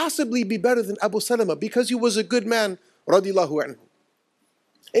could possibly be better than Abu Salama? Because he was a good man, radiyallahu anhu.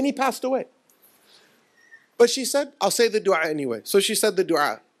 And he passed away. But she said, I'll say the dua anyway. So she said the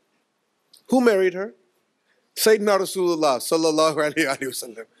dua. Who married her? Sayyidina Rasulullah sallallahu alayhi wa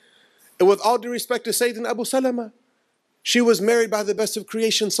sallam. And with all due respect to Sayyidina Abu Salama, she was married by the best of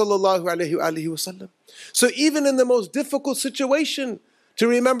creation sallallahu alayhi wa sallam. So even in the most difficult situation, to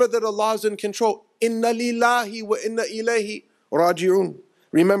remember that Allah is in control. Inna lillahi wa inna ilayhi raji'un.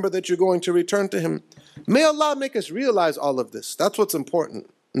 Remember that you're going to return to Him. May Allah make us realize all of this. That's what's important.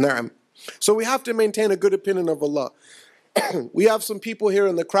 Na'am. So we have to maintain a good opinion of Allah. We have some people here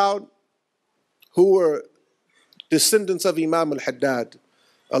in the crowd who were descendants of Imam al-Haddad.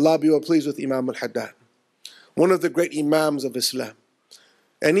 Allah be well pleased with Imam al-Haddad, one of the great Imams of Islam.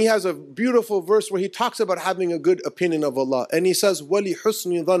 And he has a beautiful verse where he talks about having a good opinion of Allah. And he says,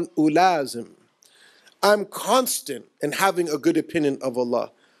 وَلِحُسْنِ ظَنْ أُلَازِمْ. I'm constant in having a good opinion of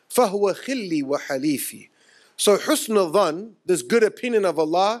Allah. فَهُوَ خِلِّي وَحَلِيفِي. So husn al-dhan, this good opinion of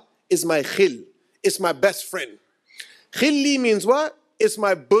Allah, is my khil. It's my best friend. Khilli means what? It's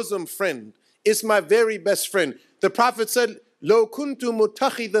my bosom friend. It's my very best friend. The Prophet said, لو كنت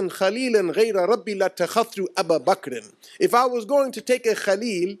متخذا خليلا غير ربي لاتخذت أبا بكر. If I was going to take a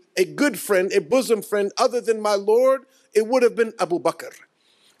khalil, a good friend, a bosom friend other than my Lord, it would have been Abu Bakr.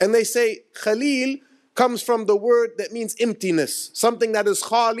 And they say khalil comes from the word that means emptiness. Something that is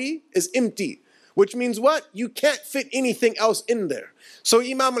khali is empty, which means what? You can't fit anything else in there. So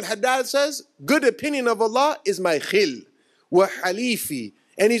Imam al-Haddad says, good opinion of Allah is my khil, wa halifi,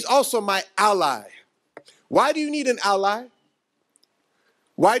 and he's also my ally. Why do you need an ally?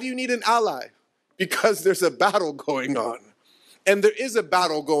 Why do you need an ally? Because there's a battle going on. And there is a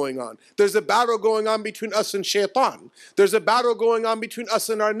battle going on. There's a battle going on between us and shaitan. There's a battle going on between us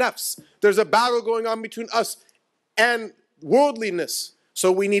and our nafs. There's a battle going on between us and worldliness.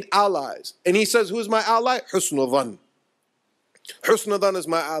 So we need allies. And he says, who's my ally? Husnul dhan. Husnul dhan is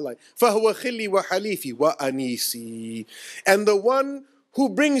my ally. فَهُوَ خِلِّي وَحَلِيفِي وَأَنِيسِي. And the one who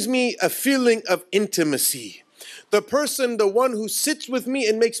brings me a feeling of intimacy. The person, the one who sits with me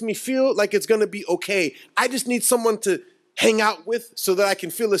and makes me feel like it's going to be okay. I just need someone to hang out with so that I can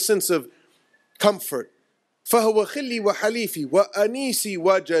feel a sense of comfort. فَهُوَ خِلِّي وَحَلِيفِي وَأَنِيسِي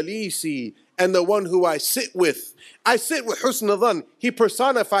وَجَلِيسِي. And the one who I sit with. I sit with Husn Dhan. He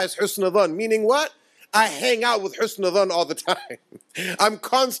personifies Husn Dhan. Meaning what? I hang out with Husn Dhan all the time. I'm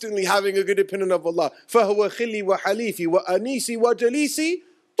constantly having a good opinion of Allah. فَهُوَ خِلِّي وَحَلِيفِي وَأَنِيسِي وَجَلِيسِي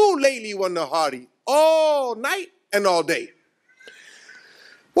طُول لَيْلِي وَالنَّهَارِ. All night and all day.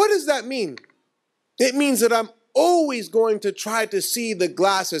 What does that mean? It means that I'm always going to try to see the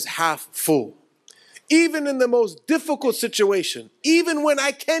glass as half full. Even in the most difficult situation, even when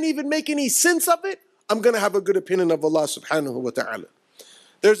I can't even make any sense of it, I'm going to have a good opinion of Allah subhanahu wa ta'ala.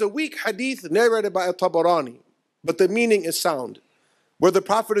 There's a weak hadith narrated by Tabarani, but the meaning is sound, where the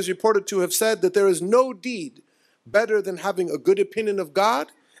Prophet is reported to have said that there is no deed better than having a good opinion of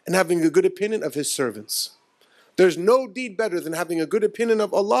God and having a good opinion of His servants. There's no deed better than having a good opinion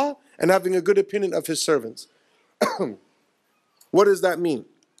of Allah and having a good opinion of His servants. What does that mean?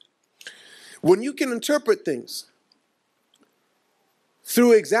 When you can interpret things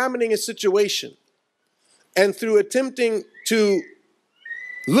through examining a situation and through attempting to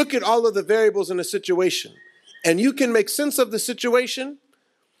look at all of the variables in a situation, and you can make sense of the situation,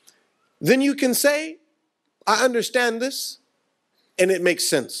 then you can say, I understand this, and it makes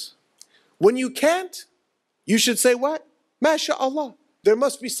sense. When you can't, you should say what? MashaAllah. There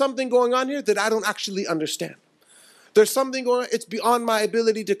must be something going on here that I don't actually understand. There's something going on, it's beyond my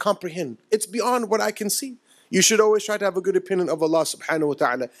ability to comprehend. It's beyond what I can see. You should always try to have a good opinion of Allah subhanahu wa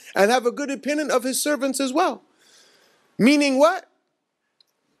ta'ala and have a good opinion of His servants as well. Meaning what?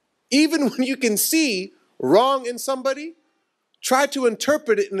 Even when you can see wrong in somebody, try to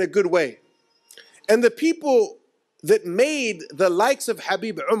interpret it in a good way. And the people that made the likes of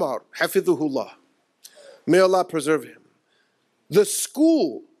Habib Umar, hafidhuhullah, may Allah preserve him, the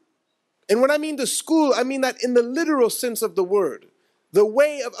school. And when I mean the school, I mean that in the literal sense of the word. The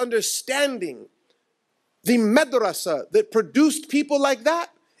way of understanding the madrasa that produced people like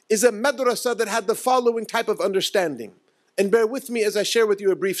that is a madrasa that had the following type of understanding. And bear with me as I share with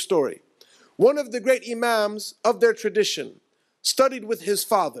you a brief story. One of the great imams of their tradition studied with his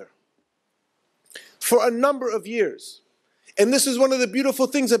father for a number of years. And this is one of the beautiful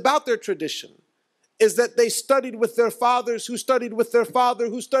things about their tradition, is that they studied with their fathers, who studied with their father,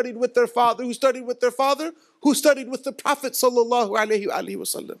 who studied with their father, who studied with their father, who studied with the Prophet sallallahu alaihi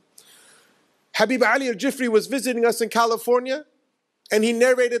wasallam. Habib Ali al-Jifri was visiting us in California, and he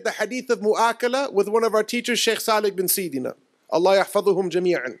narrated the hadith of Mu'akala with one of our teachers, Sheikh Salih bin Sidina. Allah yahfaduhum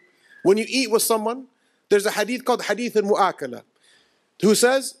jami'an. When you eat with someone, there's a hadith called Hadith al-Mu'akala, who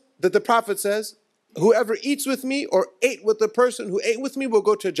says, that the Prophet says, whoever eats with me or ate with the person who ate with me will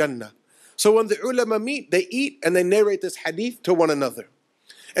go to Jannah. So when the ulama meet, they eat and they narrate this hadith to one another.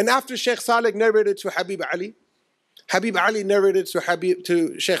 And after Sheikh Salih narrated to Habib Ali narrated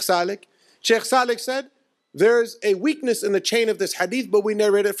to Sheikh Salih. Sheikh Salih said, there's a weakness in the chain of this hadith, but we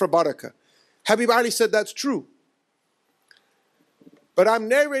narrate it for barakah. Habib Ali said, that's true. But I'm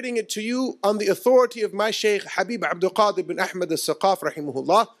narrating it to you on the authority of my Shaykh Habib Abdul Qadir bin Ahmad al-Saqaf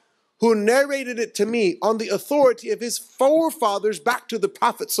rahimahullah, who narrated it to me on the authority of his forefathers back to the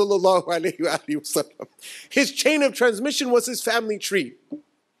Prophet sallallahu alaihi wasallam. His chain of transmission was his family tree.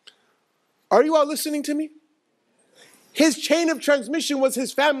 Are you all listening to me? His chain of transmission was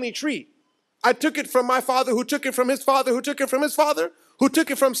his family tree. I took it from my father, who took it from his father, who took it from his father, who took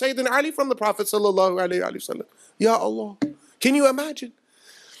it from Sayyidina Ali, from the Prophet sallallahu alaihi wasallam. Ya Allah. Can you imagine?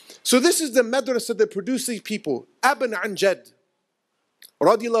 So this is the madrasa that produced these people. Aban an Jad.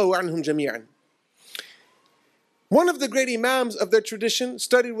 Radiyallahu anhum jami'an. One of the great imams of their tradition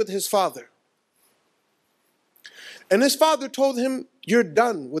studied with his father. And his father told him, you're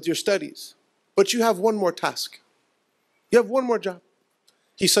done with your studies, but you have one more task. You have one more job.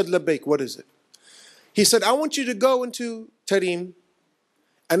 He said, Labbaik, what is it? He said, I want you to go into Tarim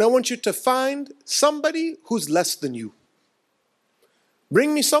and I want you to find somebody who's less than you.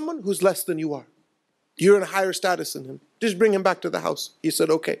 Bring me someone who's less than you are. You're in a higher status than him. Just bring him back to the house. He said,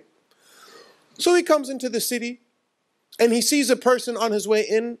 okay. So he comes into the city and he sees a person on his way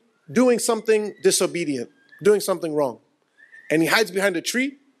in doing something disobedient, doing something wrong. And he hides behind a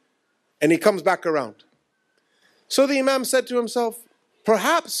tree, and he comes back around. So the Imam said to himself,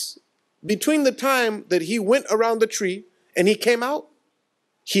 perhaps between the time that he went around the tree and he came out,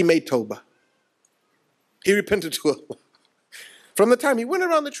 he made tawbah. He repented to Allah. From the time he went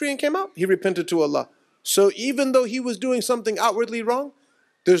around the tree and came out, he repented to Allah. So even though he was doing something outwardly wrong,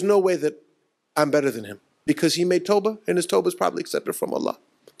 there's no way that I'm better than him, because he made tawbah, and his tawbah is probably accepted from Allah.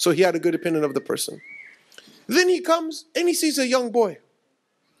 So he had a good opinion of the person. Then he comes and he sees a young boy.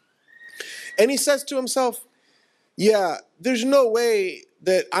 And he says to himself, yeah, there's no way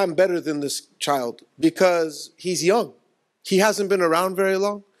that I'm better than this child, because he's young. He hasn't been around very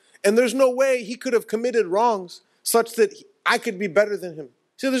long. And there's no way he could have committed wrongs such that I could be better than him.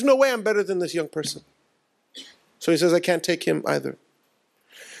 See, there's no way I'm better than this young person. So he says, I can't take him either.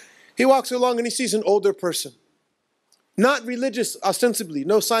 He walks along and he sees an older person. Not religious, ostensibly,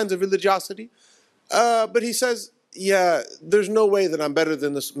 no signs of religiosity. But he says, yeah, there's no way that I'm better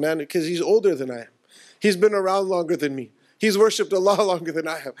than this man, because he's older than I am. He's been around longer than me. He's worshipped Allah longer than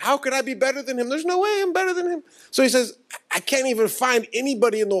I have. How could I be better than him? There's no way I'm better than him. So he says, I can't even find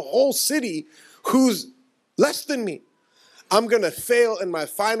anybody in the whole city who's less than me. I'm going to fail in my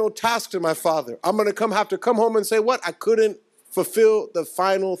final task to my father. I'm going to have to come home and say, what? I couldn't fulfill the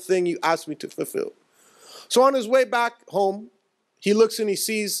final thing you asked me to fulfill. So on his way back home, he looks and he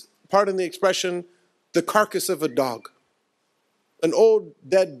sees, pardon the expression, the carcass of a dog. An old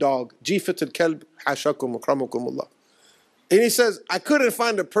dead dog. Jifat al-kalb hashakum akramakumullah. And he says, I couldn't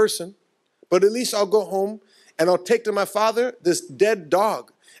find a person, but at least I'll go home and I'll take to my father this dead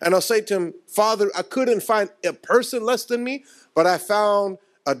dog. And I'll say to him, Father, I couldn't find a person less than me, but I found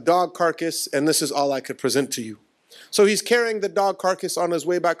a dog carcass, and this is all I could present to you. So he's carrying the dog carcass on his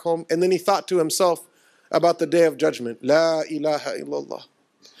way back home, and then he thought to himself about the day of judgment. La ilaha illallah.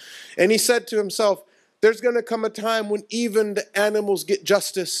 And he said to himself, there's going to come a time when even the animals get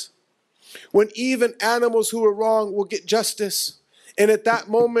justice. When even animals who are wrong will get justice. And at that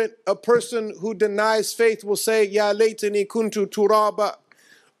moment, a person who denies faith will say, Ya laytani kuntu turaba.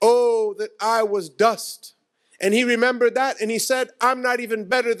 Oh, that I was dust. And he remembered that, and he said, I'm not even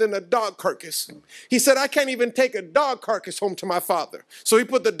better than a dog carcass. He said, I can't even take a dog carcass home to my father. So he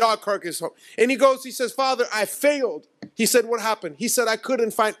put the dog carcass home. And he goes, he says, Father, I failed. He said, what happened? He said, I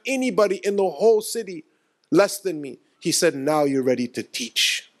couldn't find anybody in the whole city less than me. He said, now you're ready to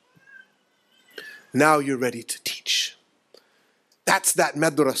teach. Now you're ready to teach. That's that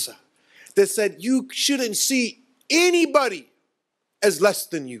madrasa that said you shouldn't see anybody as less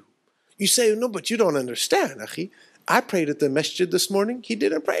than you. You say, no, but you don't understand, akhi. I prayed at the masjid this morning. He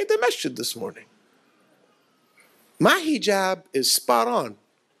didn't pray at the masjid this morning. My hijab is spot on.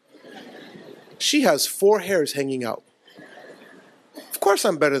 She has 4 hairs hanging out. Of course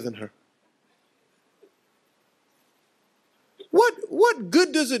I'm better than her. What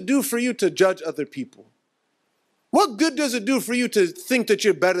good does it do for you to judge other people? What good does it do for you to think that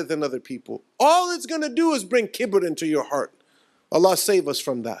you're better than other people? All it's going to do is bring kibr into your heart. Allah save us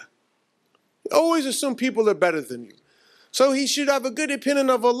from that. Always assume people are better than you. So he should have a good opinion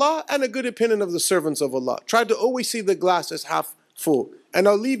of Allah and a good opinion of the servants of Allah. Try to always see the glass as half full. And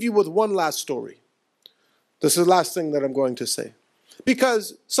I'll leave you with one last story. This is the last thing that I'm going to say.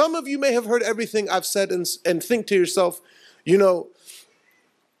 Because some of you may have heard everything I've said and think to yourself, you know,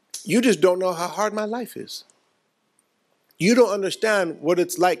 you just don't know how hard my life is. You don't understand what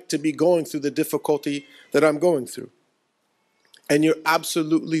it's like to be going through the difficulty that I'm going through. And you're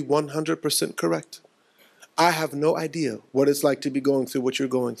absolutely 100% correct. I have no idea what it's like to be going through what you're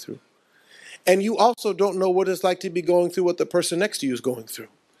going through. And you also don't know what it's like to be going through what the person next to you is going through.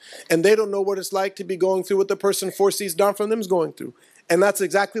 And they don't know what it's like to be going through what the person 4 seats down from them is going through. And that's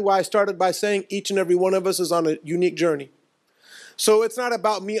exactly why I started by saying each and every one of us is on a unique journey. So it's not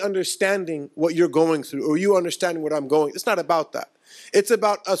about me understanding what you're going through or you understanding what I'm going. It's not about that. It's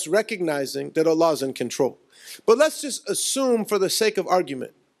about us recognizing that Allah is in control. But let's just assume for the sake of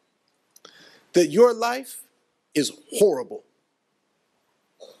argument that your life is horrible.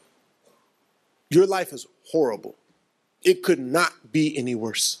 Your life is horrible. It could not be any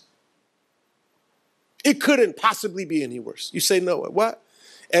worse. It couldn't possibly be any worse. You say, no, what?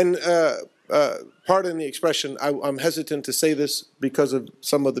 And pardon the expression, I'm hesitant to say this because of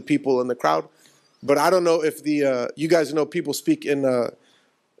some of the people in the crowd, but I don't know if you guys know people speak in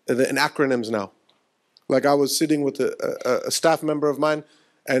acronyms now. Like I was sitting with a staff member of mine,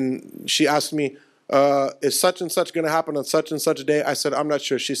 and she asked me, is such and such going to happen on such and such a day? I said, I'm not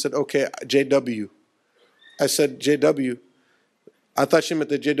sure. She said, okay, JW. I said, JW. I thought she meant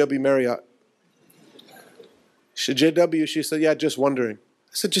the JW Marriott. JW, she said, yeah, just wondering.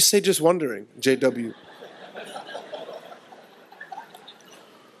 I said, just say just wondering, JW.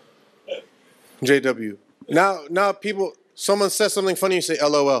 JW. Now people, someone says something funny, you say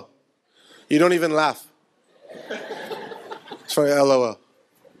LOL. You don't even laugh. It's funny, LOL.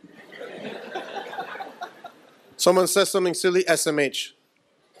 Someone says something silly, SMH.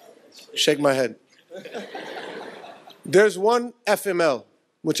 Shake my head. There's one FML,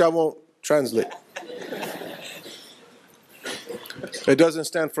 which I won't translate. It doesn't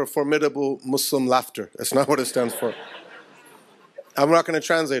stand for formidable Muslim laughter. That's not what it stands for. I'm not going to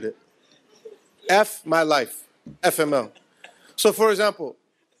translate it. F, my life. FML. So for example,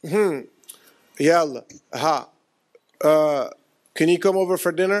 Yalla, can you come over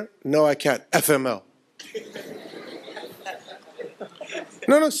for dinner? No, I can't. FML.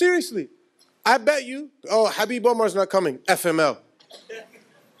 No, seriously. I bet you, oh, Habib Omar's not coming. FML.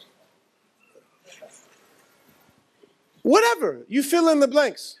 Whatever. You fill in the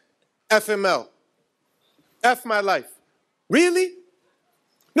blanks. FML. F my life. Really?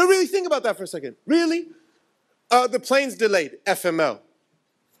 No, really, think about that for a second. Really? The plane's delayed. FML.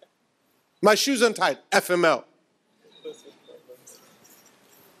 My shoes untied. FML.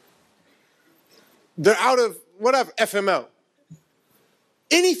 They're out of whatever. FML.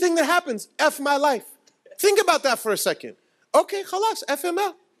 Anything that happens, F my life. Think about that for a second. Okay, khalas,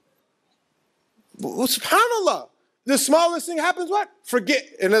 FML. SubhanAllah. The smallest thing happens, what? Forget.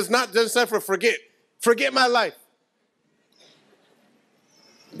 And it's not just stand for forget. Forget my life.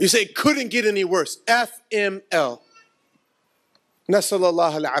 You say, couldn't get any worse. FML.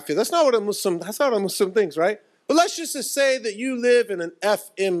 Nasallallahu al-afiyah. That's not what a Muslim thinks, right? But let's just say that you live in an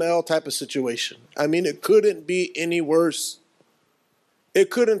FML type of situation. I mean, it couldn't be any worse. It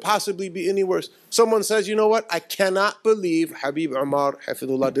couldn't possibly be any worse. Someone says, you know what? I cannot believe Habib Omar,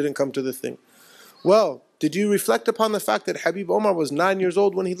 Hafidullah, didn't come to the thing. Well, did you reflect upon the fact that Habib Omar was 9 years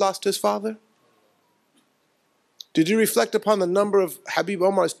old when he lost his father? Did you reflect upon the number of Habib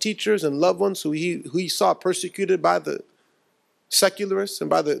Omar's teachers and loved ones who he saw persecuted by the secularists and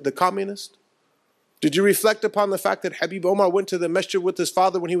by the communists? Did you reflect upon the fact that Habib Omar went to the masjid with his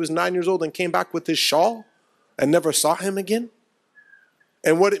father when he was 9 years old and came back with his shawl and never saw him again?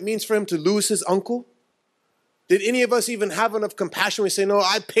 And what it means for him to lose his uncle? Did any of us even have enough compassion? We say, no,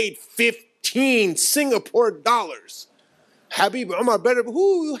 I paid 15 Singapore dollars. Habib Omar better,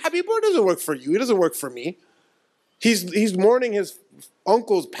 Habib Omar doesn't work for you. He doesn't work for me. He's mourning his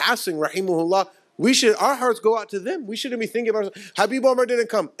uncle's passing, rahimahullah. Our hearts go out to them. We shouldn't be thinking about ourselves. Habib Omar didn't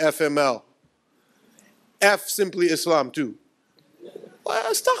come. FML. F simply Islam too.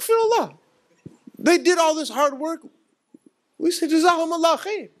 Astaghfirullah. They did all this hard work. We say, Jazahum Allah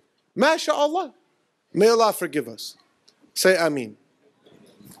khair. MashaAllah. May Allah forgive us. Say Ameen.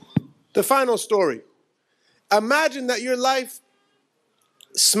 The final story. Imagine that your life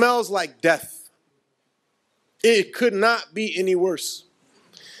smells like death. It could not be any worse.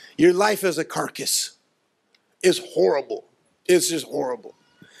 Your life is a carcass. It's horrible. It's just horrible.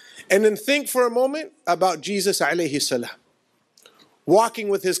 And then think for a moment about Jesus alayhi salam, walking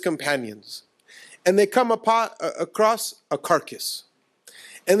with his companions. And they come across a carcass.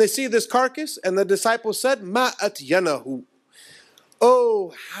 And they see this carcass, and the disciples said, Ma atyanahu.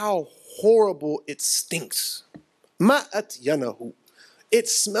 Oh, how horrible it stinks. Ma atyanahu. It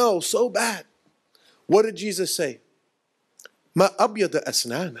smells so bad. What did Jesus say? Ma abyada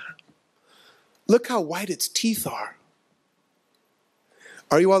asnana. Look how white its teeth are.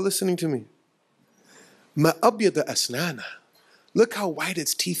 Are you all listening to me? Ma abyada asnana. Look how white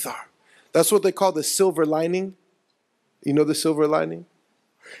its teeth are. That's what they call the silver lining. You know the silver lining?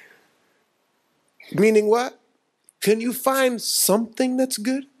 Meaning what? Can you find something that's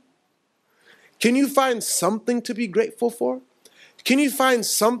good? Can you find something to be grateful for? Can you find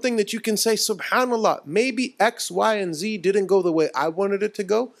something that you can say, subhanallah, maybe X, Y, and Z didn't go the way I wanted it to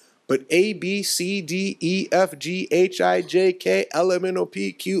go, but A, B, C, D, E, F, G, H, I, J, K, L, M, N, O,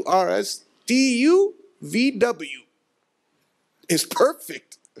 P, Q, R, S, T, U, V, W is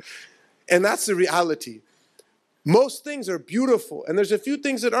perfect. And that's the reality. Most things are beautiful, and there's a few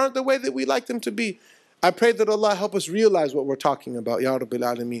things that aren't the way that we like them to be. I pray that Allah help us realize what we're talking about, Ya Rabbil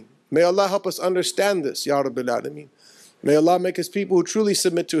Alameen. May Allah help us understand this, Ya Rabbil Alameen. May Allah make us people who truly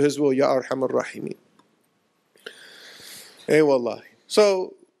submit to His will, Ya Arhamar Rahimeen. Hey, Wallahi.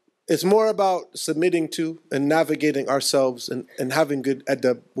 So, it's more about submitting to and navigating ourselves and having good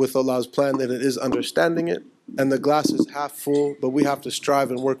adab with Allah's plan than it is understanding it. And the glass is half full, but we have to strive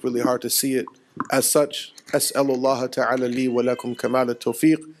and work really hard to see it. As such, أسأل تعالى لي ولكم كمال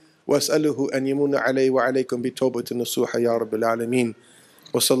التوفيق وأسأله أن يمن علي وعليكم بتوبة النصوح يا رب العالمين.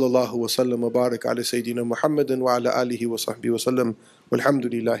 وصلى الله وسلم وبارك على سيدنا محمد وعلى آله وصحبه وسلم والحمد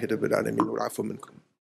لله رب العالمين والعفو منكم.